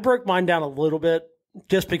I broke mine down a little bit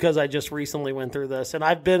just because I just recently went through this, and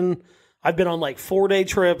I've been on like 4-day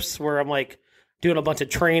trips where I'm like doing a bunch of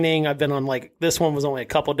training. I've been on like, this one was only a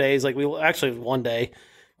couple days. Like it was one day.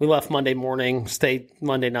 We left Monday morning, stayed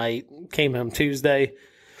Monday night, came home Tuesday.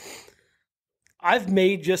 I've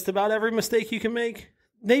made just about every mistake you can make.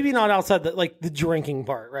 Maybe not outside the drinking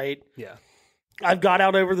part, right? Yeah. I've got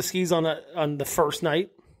out over the skis on the first night,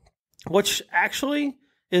 which actually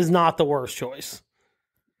is not the worst choice.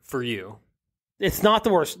 For you. It's not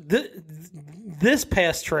the worst. This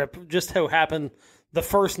past trip just so happened the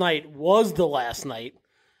first night was the last night.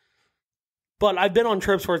 But I've been on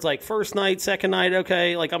trips where it's like first night, second night,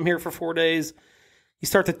 okay, like I'm here for 4 days. You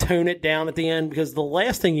start to tone it down at the end because the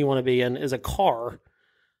last thing you want to be in is a car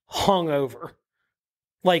hungover.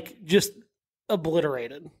 Like just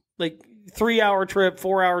obliterated. Like 3-hour trip,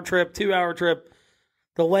 4-hour trip, 2-hour trip.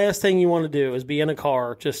 The last thing you want to do is be in a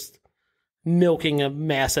car just milking a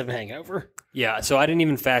massive hangover. Yeah, so I didn't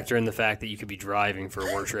even factor in the fact that you could be driving for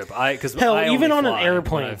a work trip. Even on an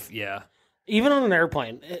airplane. Yeah. Even on an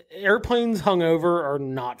airplane. Airplanes hungover are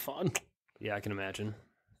not fun. Yeah, I can imagine.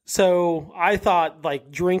 So I thought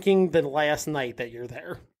like drinking the last night that you're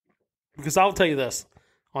there. Because I'll tell you this.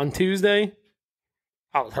 On Tuesday,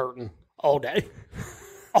 I was hurting all day.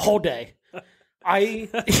 All day. I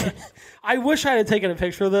wish I had taken a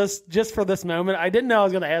picture of this just for this moment. I didn't know I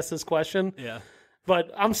was going to ask this question. Yeah.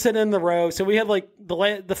 But I'm sitting in the row. So we had like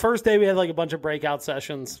the first day we had like a bunch of breakout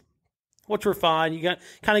sessions, which were fine. You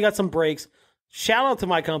got some breaks. Shout out to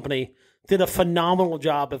my company. Did a phenomenal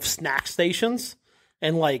job of snack stations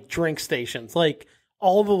and like drink stations. Like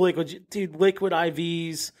all the liquid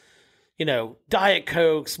IVs, Diet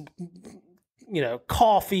Cokes,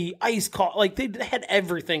 coffee, iced coffee. Like they had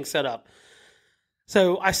everything set up.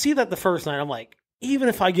 So I see that the first night, I'm like, even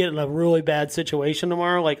if I get in a really bad situation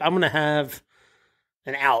tomorrow, like I'm going to have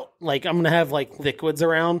an out. Like I'm going to have like liquids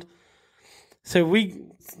around. So we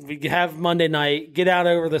have Monday night, get out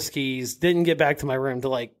over the skis, didn't get back to my room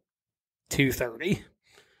till like 2:30.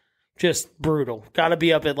 Just brutal. Got to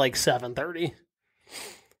be up at like 7:30.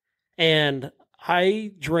 And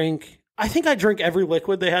I think I drink every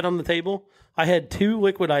liquid they had on the table. I had 2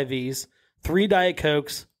 liquid IVs, 3 Diet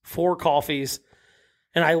Cokes, 4 coffees.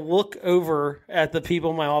 And I look over at the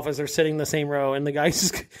people in my office. They're sitting in the same row. And the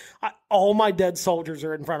guys, all my dead soldiers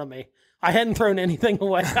are in front of me. I hadn't thrown anything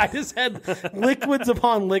away. I just had liquids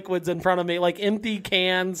upon liquids in front of me, like empty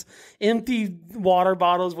cans, empty water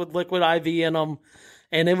bottles with liquid IV in them.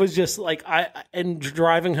 And it was just like, and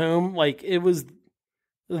driving home, like it was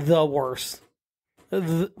the worst.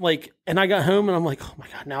 And I got home and I'm like, oh my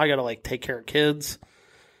God, now I got to like take care of kids.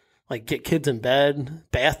 like get kids in bed,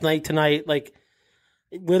 bath night tonight, like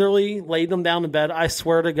literally laid them down in bed. I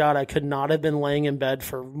swear to God, I could not have been laying in bed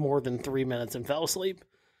for more than 3 minutes and fell asleep.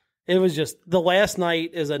 It was just, the last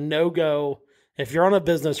night is a no-go. If you're on a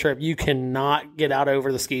business trip, you cannot get out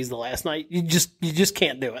over the skis the last night. You just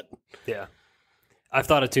can't do it. Yeah. I've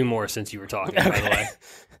thought of two more since you were talking, by the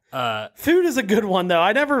way. Food is a good one, though.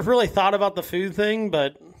 I never really thought about the food thing,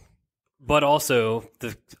 but also,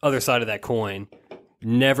 the other side of that coin,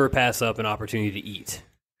 never pass up an opportunity to eat.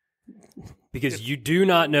 Because you do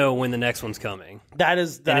not know when the next one's coming. And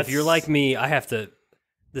if you're like me,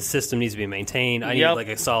 the system needs to be maintained. I need like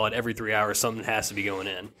a solid every 3 hours, something has to be going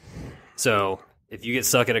in. So if you get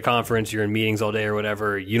stuck at a conference, you're in meetings all day or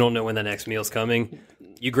whatever, you don't know when the next meal's coming.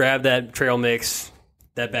 You grab that trail mix,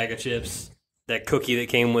 that bag of chips, that cookie that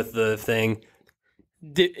came with the thing.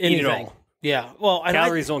 Anything. Eat it all. Yeah. Well,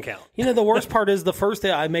 calories don't count. The worst part is the first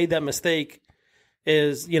day I made that mistake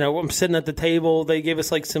is, I'm sitting at the table. They gave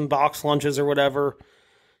us like some box lunches or whatever.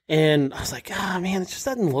 And I was like, man, it just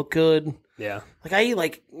doesn't look good. Yeah. Like I eat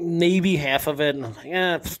like maybe half of it. And I'm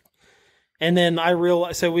like, And then I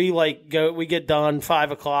realized, so we get done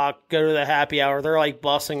 5 o'clock, go to the happy hour. They're like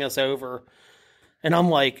bussing us over. And I'm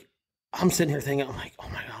like, I'm sitting here thinking, I'm like, oh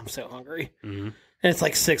my God, I'm so hungry. Mm-hmm. And it's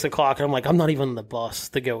like 6 o'clock. And I'm like, I'm not even on the bus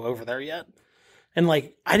to go over there yet. And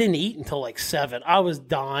like, I didn't eat until like 7. I was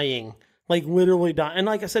dying. Like literally dying. And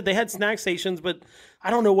like I said, they had snack stations, but I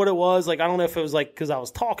don't know what it was. Like, I don't know if it was like, cause I was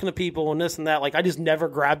talking to people and this and that. Like I just never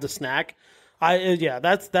grabbed a snack.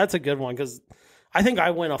 That's a good one. Cause I think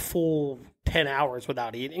I went a full 10 hours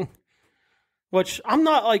without eating, which I'm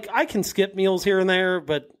not like, I can skip meals here and there,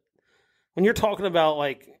 but when you're talking about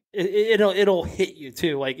like, it'll hit you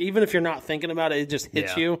too. Like even if you're not thinking about it, it just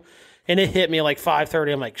hits you. And it hit me like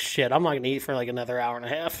 5:30. I'm like, shit, I'm not going to eat for like another hour and a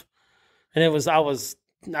half. And I was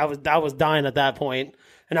dying at that point,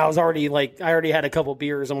 and I already had a couple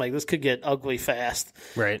beers. I'm like, this could get ugly fast.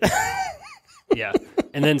 Right. Yeah.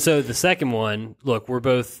 And then so the second one, look, we're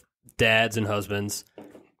both dads and husbands.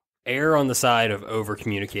 Err on the side of over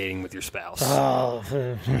communicating with your spouse. Oh,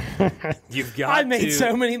 you've got. I made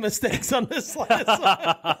so many mistakes on this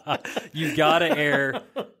last. You've got to err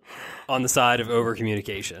on the side of over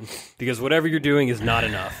communication, because whatever you're doing is not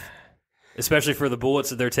enough. Especially for the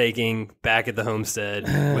bullets that they're taking back at the homestead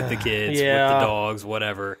with the kids, with the dogs,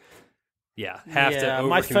 whatever. Yeah, have to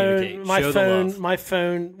over-communicate. My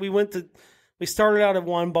phone. We started out at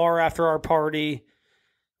one bar after our party.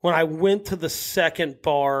 When I went to the second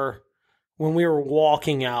bar, when we were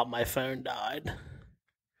walking out, my phone died.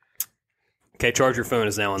 Okay, charge your phone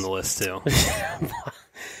is now on the list too.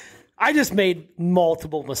 I just made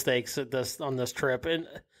multiple mistakes on this trip, and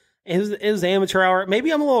it was amateur hour. Maybe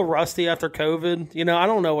I'm a little rusty after COVID. I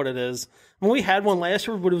don't know what it is. I mean, we had one last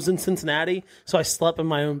year, but it was in Cincinnati, so I slept in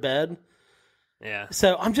my own bed. Yeah.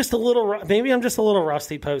 So I'm just a little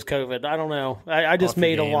rusty post-COVID. I don't know. I just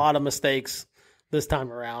made a lot of mistakes this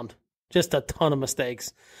time around. Just a ton of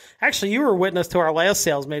mistakes. Actually, you were witness to our last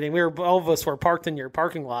sales meeting. All of us were parked in your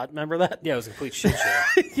parking lot. Remember that? Yeah, it was a complete shit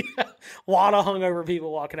show. Yeah. A lot of hungover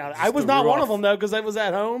people walking out. I was not one of them, though, because I was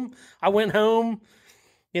at home. I went home,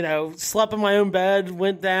 slept in my own bed,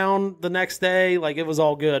 went down the next day. Like, it was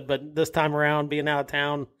all good. But this time around, being out of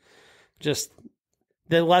town, just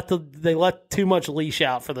they let too much leash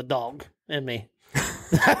out for the dog and me.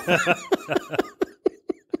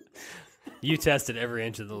 You tested every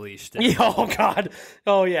inch of the leash. Yeah, oh God,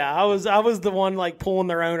 oh yeah. I was the one like pulling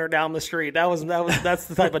their owner down the street. That's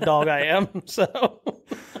the type of dog I am. So.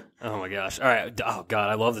 Oh my gosh! All right. Oh God,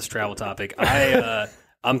 I love this travel topic.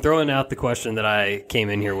 I'm throwing out the question that I came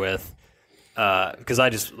in here with because I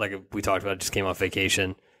just, like we talked about, just came off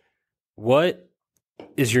vacation. What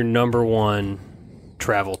is your number one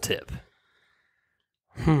travel tip?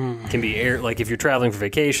 Can be like if you're traveling for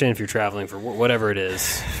vacation, if you're traveling for whatever it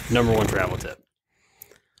is, number one travel tip.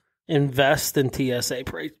 Invest in TSA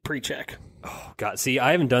pre-check. Oh God, see,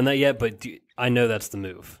 I haven't done that yet, but I know that's the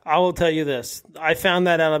move. I will tell you this. I found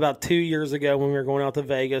that out about 2 years ago when we were going out to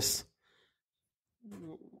Vegas.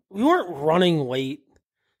 We weren't running late.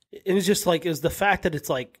 It was just like, it was the fact that it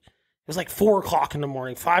was like 4 o'clock in the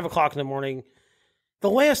morning, 5 o'clock in the morning.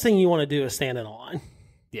 The last thing you want to do is stand in a line.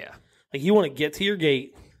 Yeah. Like, you want to get to your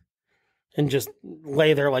gate and just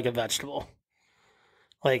lay there like a vegetable.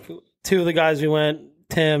 Like, two of the guys we went,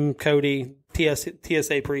 Tim, Cody,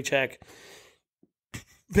 TSA pre-check,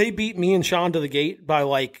 they beat me and Sean to the gate by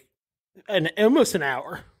like almost an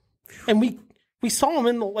hour. And we saw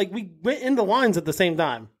them we went into lines at the same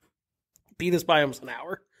time. Beat us by almost an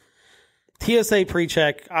hour. TSA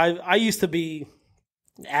pre-check, I used to be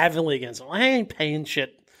avidly against them. I ain't paying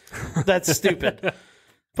shit. That's stupid.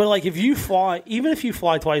 But like if you fly, even if you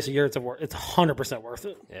fly twice a year, it's 100% worth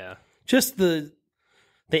it. Yeah. Just the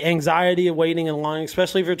anxiety of waiting in line,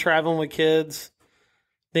 especially if you're traveling with kids.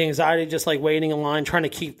 The anxiety of just like waiting in line, trying to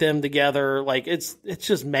keep them together. Like it's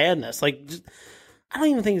just madness. Like I don't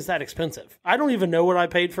even think it's that expensive. I don't even know what I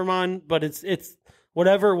paid for mine, but it's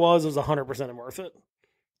whatever it was 100% worth it.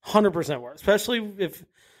 100% worth it. Especially if,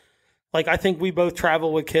 like, I think we both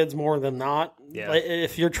travel with kids more than not. Yeah. Like,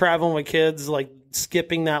 if you're traveling with kids, like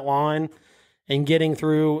skipping that line and getting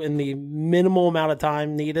through in the minimal amount of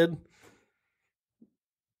time needed,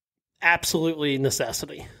 absolutely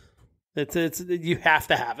necessity. It's you have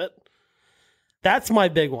to have it. That's my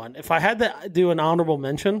big one. If I had to do an honorable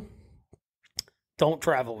mention, don't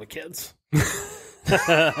travel with kids.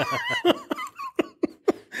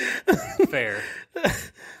 Fair.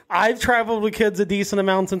 I've traveled with kids a decent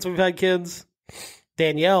amount since we've had kids.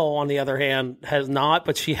 Danielle, on the other hand, has not,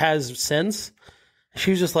 but she has since.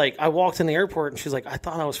 She was just like, I walked in the airport and she's like, I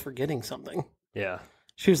thought I was forgetting something. Yeah.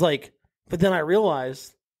 She was like, but then I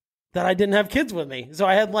realized that I didn't have kids with me. So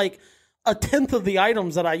I had like 1/10 of the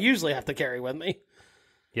items that I usually have to carry with me.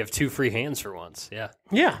 You have 2 free hands for once. Yeah.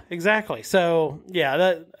 Yeah, exactly. So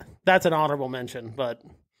yeah, that's an honorable mention. But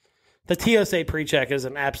the TSA pre-check is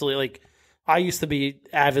an absolutely, like, I used to be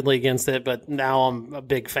avidly against it, but now I'm a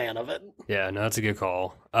big fan of it. Yeah, no, that's a good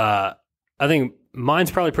call. I think mine's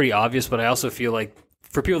probably pretty obvious, but I also feel like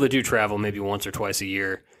for people that do travel maybe once or twice a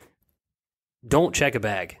year, don't check a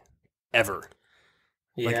bag ever.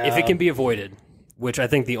 Like, if it can be avoided, which I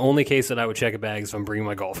think the only case that I would check a bag is if I'm bringing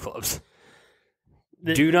my golf clubs.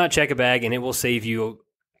 Do not check a bag, and it will save you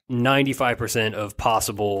 95% of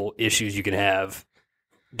possible issues you can have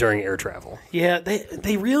during air travel. Yeah,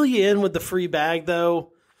 they reel you in with the free bag,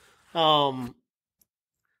 though. I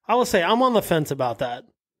will say I'm on the fence about that.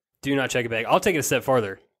 Do not check a bag. I'll take it a step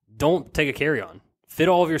farther. Don't take a carry-on. Fit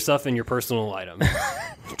all of your stuff in your personal item.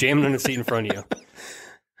 Jam it on the seat in front of you.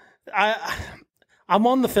 I'm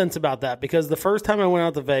on the fence about that because the first time I went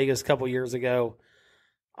out to Vegas a couple years ago,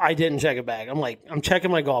 I didn't check a bag. I'm like, I'm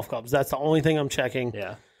checking my golf clubs. That's the only thing I'm checking.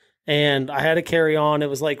 Yeah. And I had a carry on. It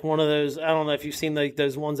was like one of those, I don't know if you've seen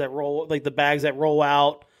those ones that roll, like the bags that roll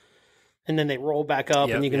out and then they roll back up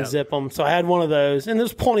and you can zip them. So I had one of those, and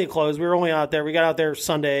there's plenty of clothes. We were only out there. We got out there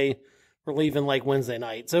Sunday. We're leaving like Wednesday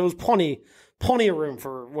night. So it was plenty of room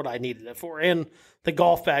for what I needed it for. And the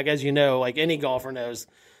golf bag, as you know, like any golfer knows,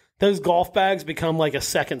 those golf bags become like a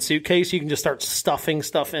second suitcase. You can just start stuffing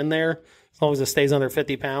stuff in there as long as it stays under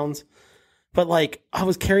 50 pounds. But like, I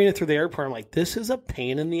was carrying it through the airport. I'm like, this is a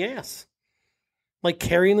pain in the ass. Like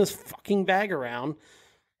carrying this fucking bag around.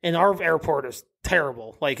 And our airport is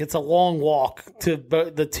terrible. Like, it's a long walk to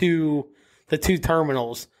the two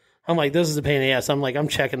terminals. I'm like, this is a pain in the ass. I'm like, I'm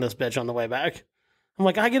checking this bitch on the way back. I'm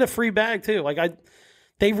like, I get a free bag too. Like,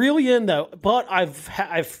 they reel you in though. But I've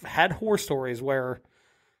had horror stories where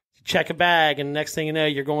you check a bag and the next thing you know,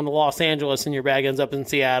 you're going to Los Angeles and your bag ends up in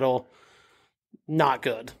Seattle. Not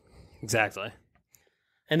good. Exactly.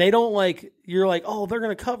 And they don't like, you're like, oh, they're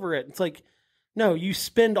going to cover it. It's like, no, you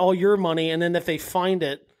spend all your money, and then if they find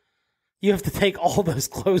it, you have to take all those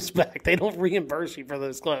clothes back. They don't reimburse you for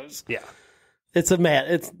those clothes. Yeah. It's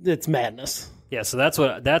madness. Yeah, so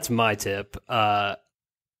that's my tip. I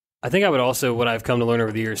think I would also, what I've come to learn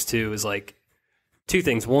over the years too, is like 2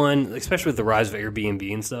 things. One, especially with the rise of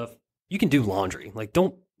Airbnb and stuff, you can do laundry. Like,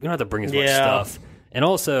 you don't have to bring as much stuff. And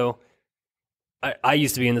also, I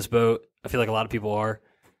used to be in this boat. I feel like a lot of people are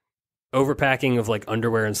overpacking of like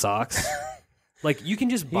underwear and socks. Like, you can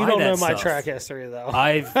just buy that stuff. You don't know my track history though.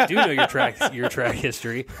 I do know your track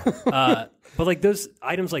history. But like those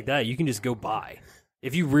items like that, you can just go buy.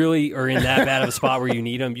 If you really are in that bad of a spot where you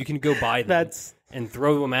need them, you can go buy them and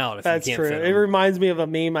throw them out if you can't true. fit them. It reminds me of a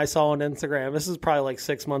meme I saw on Instagram. This is probably like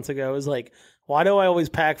 6 months ago. It was like, why do I always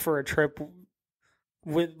pack for a trip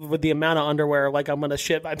with the amount of underwear like I'm going to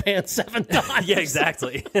shit my pants 7 times? Yeah,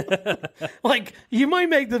 exactly. Like, you might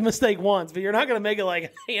make the mistake once, but you're not going to make it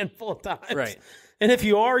like a handful of times. Right. And if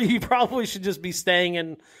you are, you probably should just be staying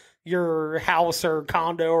in your house or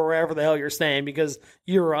condo or wherever the hell you're staying because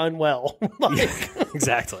you're unwell. Yeah,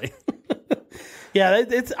 exactly. Yeah,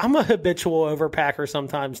 I'm a habitual overpacker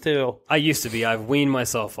sometimes too. I used to be. I've weaned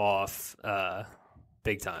myself off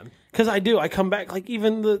big time. Because I do. I come back, like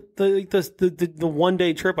even the 1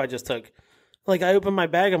 day trip I just took. Like, I opened my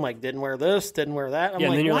bag, I'm like, didn't wear this, didn't wear that. And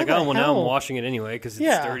then you're like, oh, well, now I'm washing it anyway because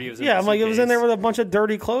it's dirty. I'm like, it was in there with a bunch of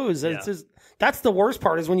dirty clothes. It's just, that's the worst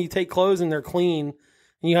part is when you take clothes and they're clean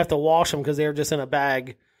and you have to wash them because they're just in a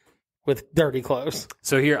bag with dirty clothes.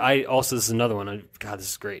 So here, this is another one. God, this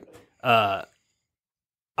is great. I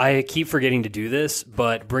keep forgetting to do this,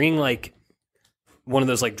 but bringing like one of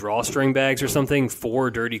those like drawstring bags or something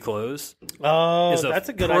for dirty clothes. Oh, that's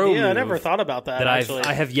a good idea. I never thought about that.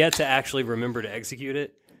 I have yet to actually remember to execute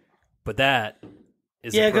it, but that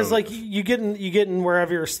is because like you get in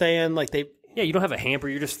wherever you're staying, like you don't have a hamper.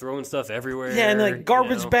 You're just throwing stuff everywhere. Yeah, and like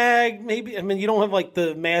garbage bag. Maybe you don't have like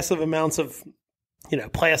the massive amounts of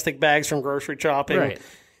plastic bags from grocery shopping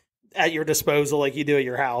at your disposal like you do at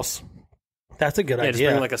your house. That's a good idea. Just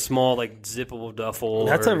bring like a small like zippable duffel.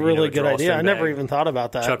 That's a really good idea. I never even thought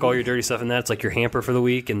about that. Chuck all your dirty stuff in that. It's like your hamper for the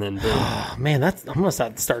week, and then boom. Man, I'm gonna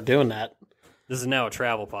start doing that. This is now a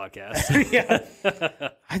travel podcast.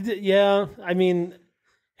 Yeah, I mean,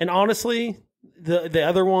 and honestly, the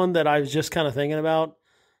other one that I was just kind of thinking about,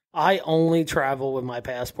 I only travel with my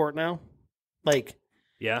passport now. Like,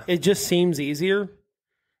 it just seems easier.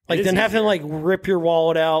 Like, then having to like rip your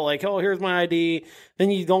wallet out, like, oh, here's my ID.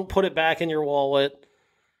 Then you don't put it back in your wallet.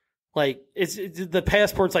 Like, it's the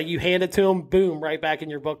passport's like you hand it to them, boom, right back in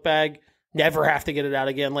your book bag. Never have to get it out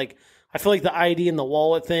again. Like, I feel like the ID and the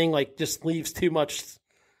wallet thing, like, just leaves too much,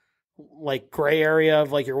 like, gray area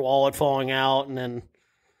of like your wallet falling out, and then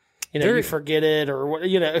you forget it, or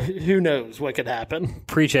who knows what could happen.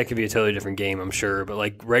 Pre-check could be a totally different game, I'm sure, but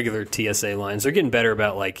like regular TSA lines, they're getting better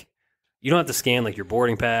about like. You don't have to scan like your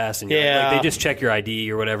boarding pass, and like, they just check your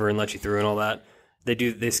ID or whatever and let you through and all that.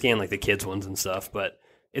 They scan like the kids ones and stuff, but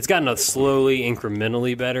it's gotten slowly,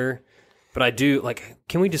 incrementally better. But I do like,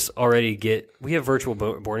 can we just already we have virtual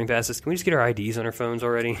boarding passes? Can we just get our IDs on our phones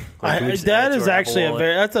already? Like, that is actually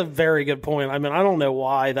that's a very good point. I mean, I don't know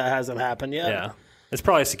why that hasn't happened yet. Yeah, it's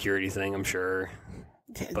probably a security thing, I'm sure.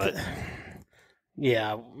 But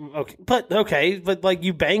yeah, okay, but like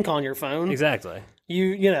you bank on your phone, exactly.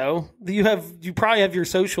 You probably have your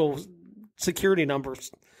social security numbers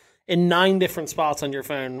in 9 different spots on your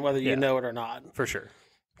phone, whether you know it or not. For sure.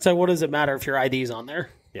 So what does it matter if your ID's on there?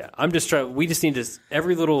 Yeah, I'm just trying. We just need to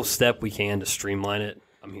every little step we can to streamline it.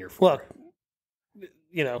 I'm here for.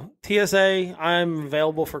 Look, TSA. I'm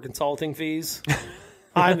available for consulting fees.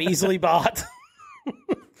 I'm easily bought.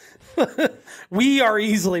 We are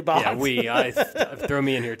easily bought. Yeah, throw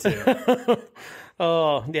me in here too.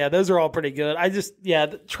 Oh, yeah, those are all pretty good.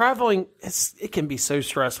 Traveling, it can be so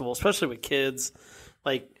stressful, especially with kids.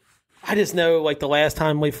 Like, I just know, like, the last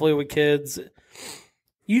time we flew with kids,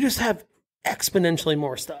 you just have exponentially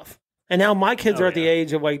more stuff. And now my kids are at the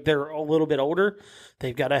age of, like, they're a little bit older.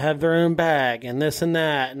 They've got to have their own bag and this and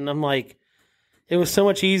that. And I'm like, it was so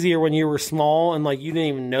much easier when you were small and, like, you didn't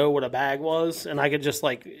even know what a bag was. And I could just,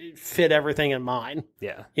 like, fit everything in mine.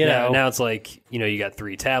 Yeah. Now it's like, you got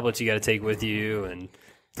 3 tablets you got to take with you and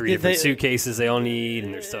 3 different suitcases they all need,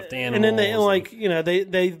 and their stuffed animals. And then they,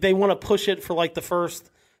 like, they want to push it for, like, the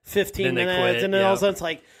first 15 minutes. Quit, and then all of a sudden it's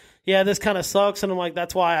like, yeah, this kind of sucks. And I'm like,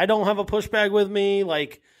 that's why I don't have a push bag with me.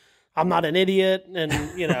 Like, I'm not an idiot. And,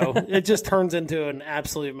 it just turns into an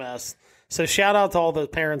absolute mess. So shout out to all the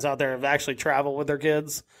parents out there who have actually traveled with their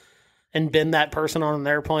kids and been that person on an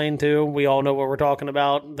airplane too. We all know what we're talking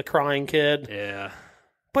about, the crying kid. Yeah.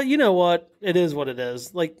 But you know what? It is what it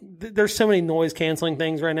is. Like, there's so many noise canceling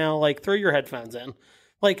things right now. Like, throw your headphones in.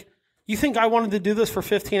 Like, you think I wanted to do this for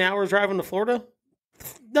 15 hours driving to Florida?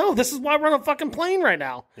 No, this is why we're on a fucking plane right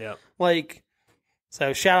now. Yeah. Like,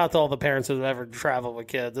 so shout out to all the parents who have ever traveled with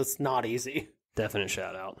kids. It's not easy. Definite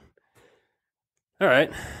shout out. All right.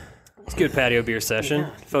 It's a good patio beer session.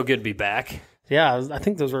 Yeah. Felt good to be back. Yeah, I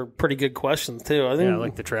think those were pretty good questions, too. I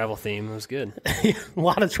like the travel theme. It was good. A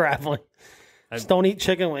lot of traveling. Just don't eat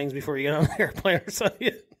chicken wings before you get on the airplane or something.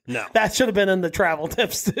 No. That should have been in the travel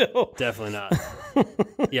tips, too. Definitely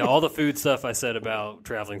not. Yeah, all the food stuff I said about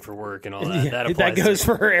traveling for work and all that, that applies that goes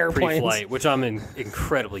for airplanes. Pre-flight, which I'm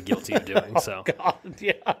incredibly guilty of doing. Oh, God,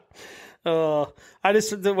 yeah.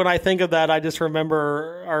 When I think of that, I just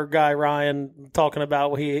remember our guy Ryan talking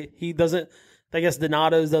about he doesn't. I guess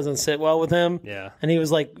Donato's doesn't sit well with him. Yeah, and he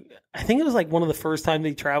was like, I think it was like one of the first times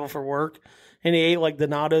he traveled for work, and he ate like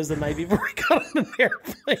Donato's the night before he got on an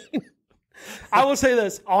airplane. I will say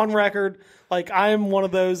this on record, like I am one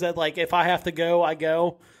of those that like if I have to go, I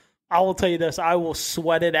go. I will tell you this, I will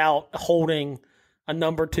sweat it out holding a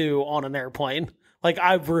number 2 on an airplane. Like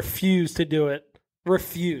I refuse to do it.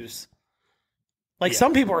 Refuse. Like,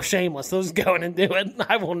 some people are shameless. They'll just go in and do it.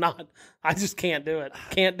 I will not. I just can't do it.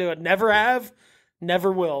 Can't do it. Never have.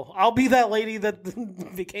 Never will. I'll be that lady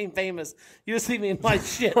that became famous. You just see me in my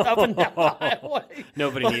shit up and down the highway.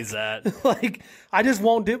 Nobody needs that. Like, I just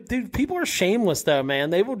won't do it. Dude, people are shameless, though,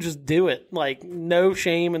 man. They will just do it. Like, no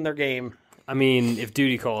shame in their game. I mean, if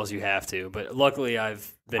duty calls, you have to. But luckily,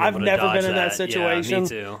 I've never been in that situation. Yeah, me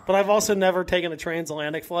too. But I've also never taken a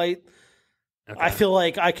transatlantic flight. Okay. I feel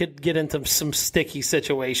like I could get into some sticky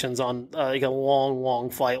situations on like a long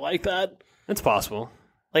flight like that. It's possible.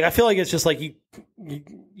 Like, I feel like it's just like you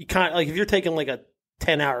kind of, like, if you're taking like a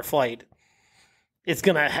 10-hour flight,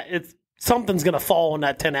 something's gonna fall in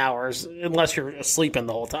that 10 hours unless you're sleeping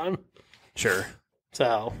the whole time. Sure.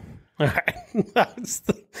 So, all right,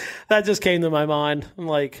 that just came to my mind. I'm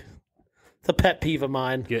like, it's a pet peeve of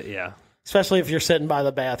mine. Yeah. Especially if you're sitting by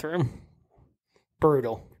the bathroom.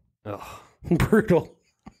 Brutal. Ugh. Brutal.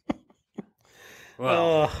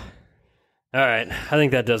 Well, all right. I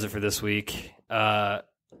think that does it for this week.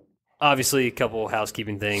 Obviously, a couple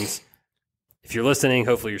housekeeping things. If you're listening,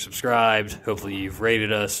 hopefully you're subscribed. Hopefully you've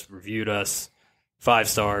rated us, reviewed us. 5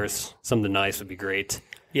 stars. Something nice would be great.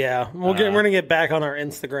 Yeah, we're going to get back on our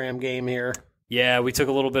Instagram game here. Yeah, we took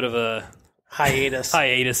a little bit of a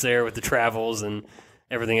hiatus there with the travels and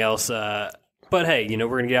everything else. But hey, we're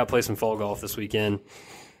going to get out and play some fall golf this weekend.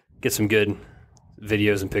 Get some good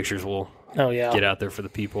videos and pictures we'll get out there for the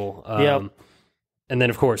people. And then,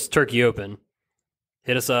 of course, Turkey Open.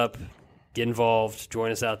 Hit us up. Get involved.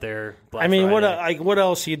 Join us out there. Friday. What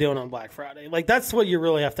else are you doing on Black Friday? Like, that's what you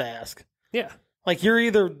really have to ask. Yeah. Like, you're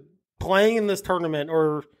either playing in this tournament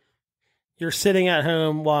or you're sitting at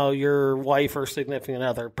home while your wife or significant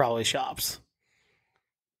other probably shops.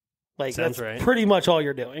 Like, Sounds that's right. pretty much all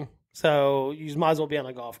you're doing. So you might as well be on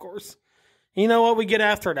a golf course. You know what? We get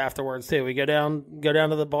after it afterwards, too. We go down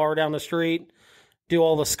to the bar down the street, do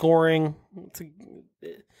all the scoring.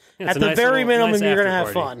 At the very minimum, you're going to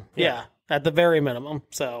have fun. Yeah, at the very minimum.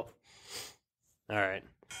 So, all right.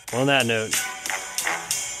 Well, on that note, I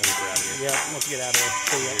think we're out of here. Yeah, let's get out of here.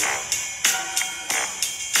 See ya.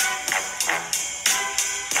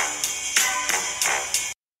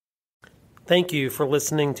 Thank you for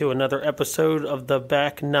listening to another episode of the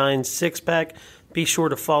Back 9 Six-Pack. Be sure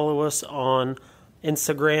to follow us on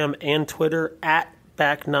Instagram and Twitter at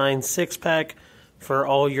Back 9 Six-Pack for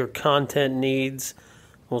all your content needs.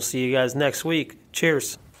 We'll see you guys next week.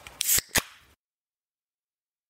 Cheers.